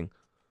life-giving.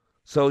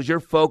 So as you're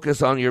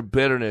focused on your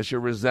bitterness,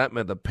 your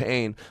resentment, the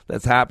pain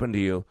that's happened to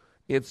you,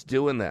 it's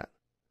doing that.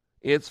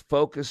 It's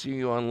focusing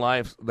you on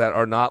lives that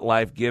are not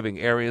life-giving,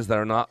 areas that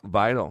are not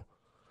vital,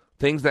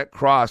 things that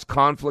cross,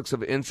 conflicts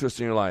of interest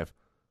in your life.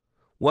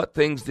 What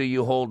things do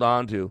you hold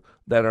on to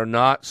that are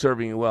not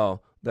serving you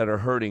well, that are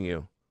hurting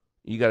you?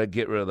 You got to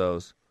get rid of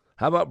those.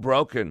 How about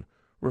broken?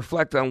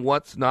 Reflect on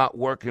what's not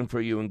working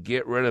for you and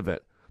get rid of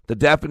it. The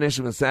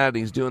definition of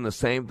insanity is doing the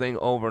same thing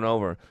over and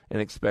over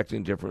and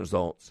expecting different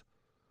results.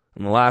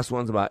 And the last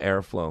one's about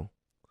airflow.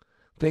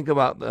 Think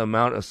about the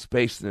amount of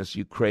spaciness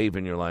you crave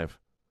in your life.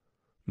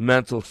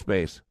 Mental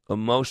space,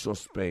 emotional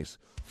space,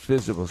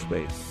 physical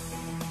space.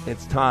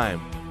 It's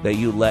time that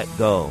you let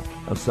go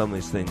of some of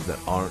these things that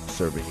aren't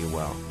serving you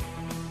well.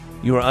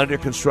 You are under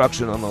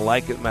construction on the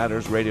Like It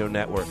Matters Radio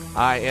Network.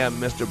 I am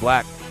Mr.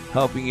 Black,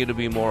 helping you to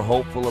be more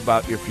hopeful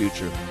about your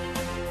future.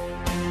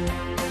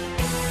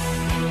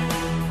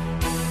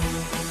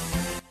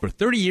 For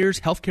 30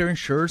 years, healthcare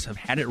insurers have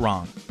had it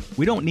wrong.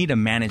 We don't need to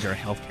manage our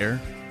healthcare.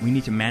 We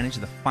need to manage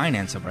the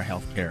finance of our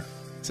healthcare.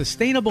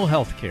 Sustainable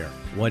healthcare.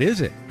 What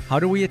is it? How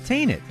do we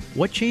attain it?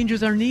 What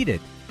changes are needed?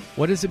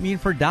 What does it mean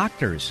for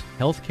doctors,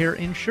 healthcare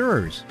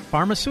insurers,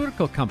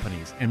 pharmaceutical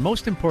companies, and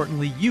most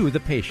importantly, you, the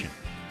patient?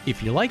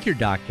 If you like your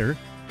doctor,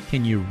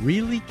 Can you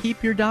really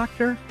keep your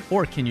doctor?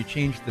 Or can you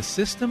change the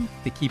system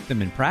to keep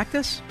them in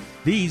practice?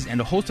 These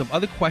and a host of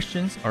other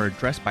questions are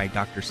addressed by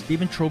Dr.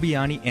 Stephen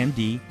Trobiani,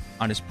 MD,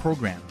 on his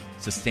program,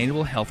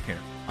 Sustainable Healthcare,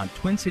 on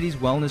Twin Cities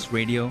Wellness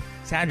Radio,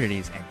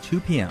 Saturdays at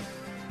 2 p.m.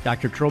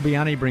 Dr.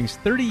 Trobiani brings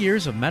 30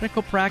 years of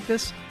medical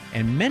practice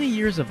and many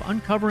years of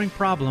uncovering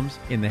problems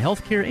in the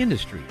healthcare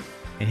industry,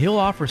 and he'll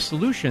offer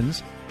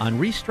solutions on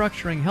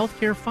restructuring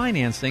healthcare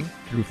financing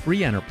through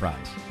free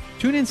enterprise.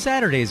 Tune in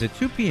Saturdays at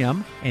 2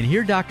 p.m. and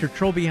hear Dr.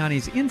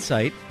 Trobiani's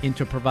insight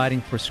into providing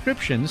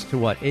prescriptions to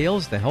what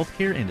ails the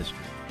healthcare industry.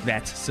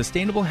 That's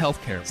Sustainable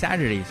Healthcare,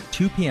 Saturdays at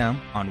 2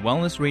 p.m. on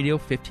Wellness Radio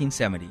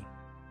 1570.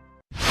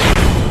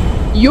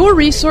 Your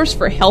resource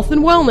for health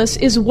and wellness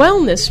is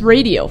Wellness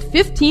Radio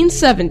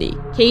 1570,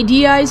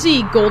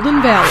 KDIZ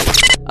Golden Valley,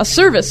 a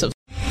service of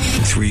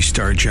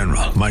 3-star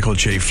General Michael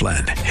J.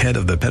 Flynn, head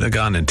of the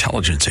Pentagon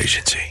Intelligence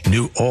Agency,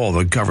 knew all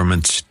the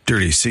government's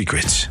dirty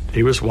secrets.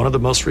 He was one of the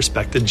most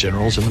respected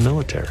generals in the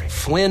military.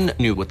 Flynn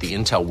knew what the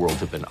intel world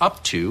had been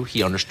up to.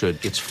 He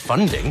understood its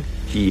funding.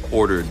 He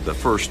ordered the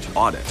first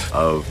audit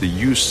of the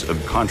use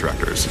of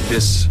contractors.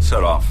 This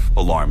set off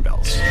alarm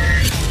bells.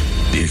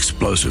 The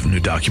explosive new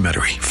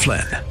documentary,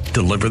 Flynn,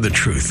 Deliver the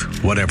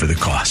Truth, Whatever the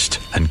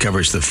Cost,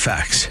 uncovers the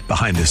facts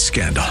behind this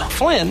scandal.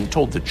 Flynn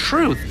told the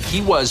truth.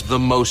 He was the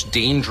most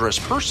dangerous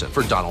person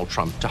for Donald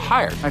Trump to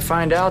hire. I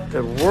find out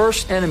the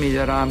worst enemy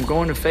that I'm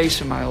going to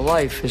face in my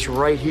life is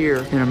right here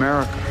in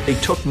America. They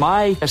took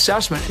my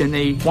assessment and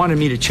they wanted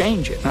me to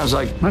change it. And I was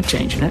like, I'm not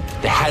changing it.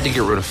 They had to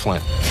get rid of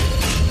Flynn.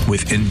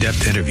 With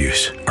in-depth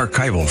interviews,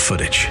 archival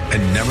footage,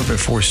 and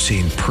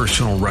never-before-seen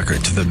personal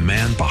records of the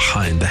man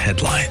behind the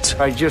headlines.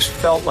 I just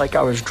felt like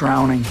I was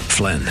drowning.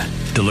 Flynn,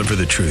 Deliver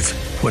the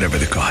Truth, Whatever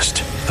the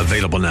Cost.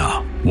 Available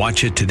now.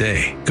 Watch it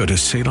today. Go to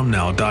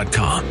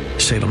salemnow.com.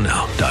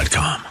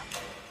 salemnow.com.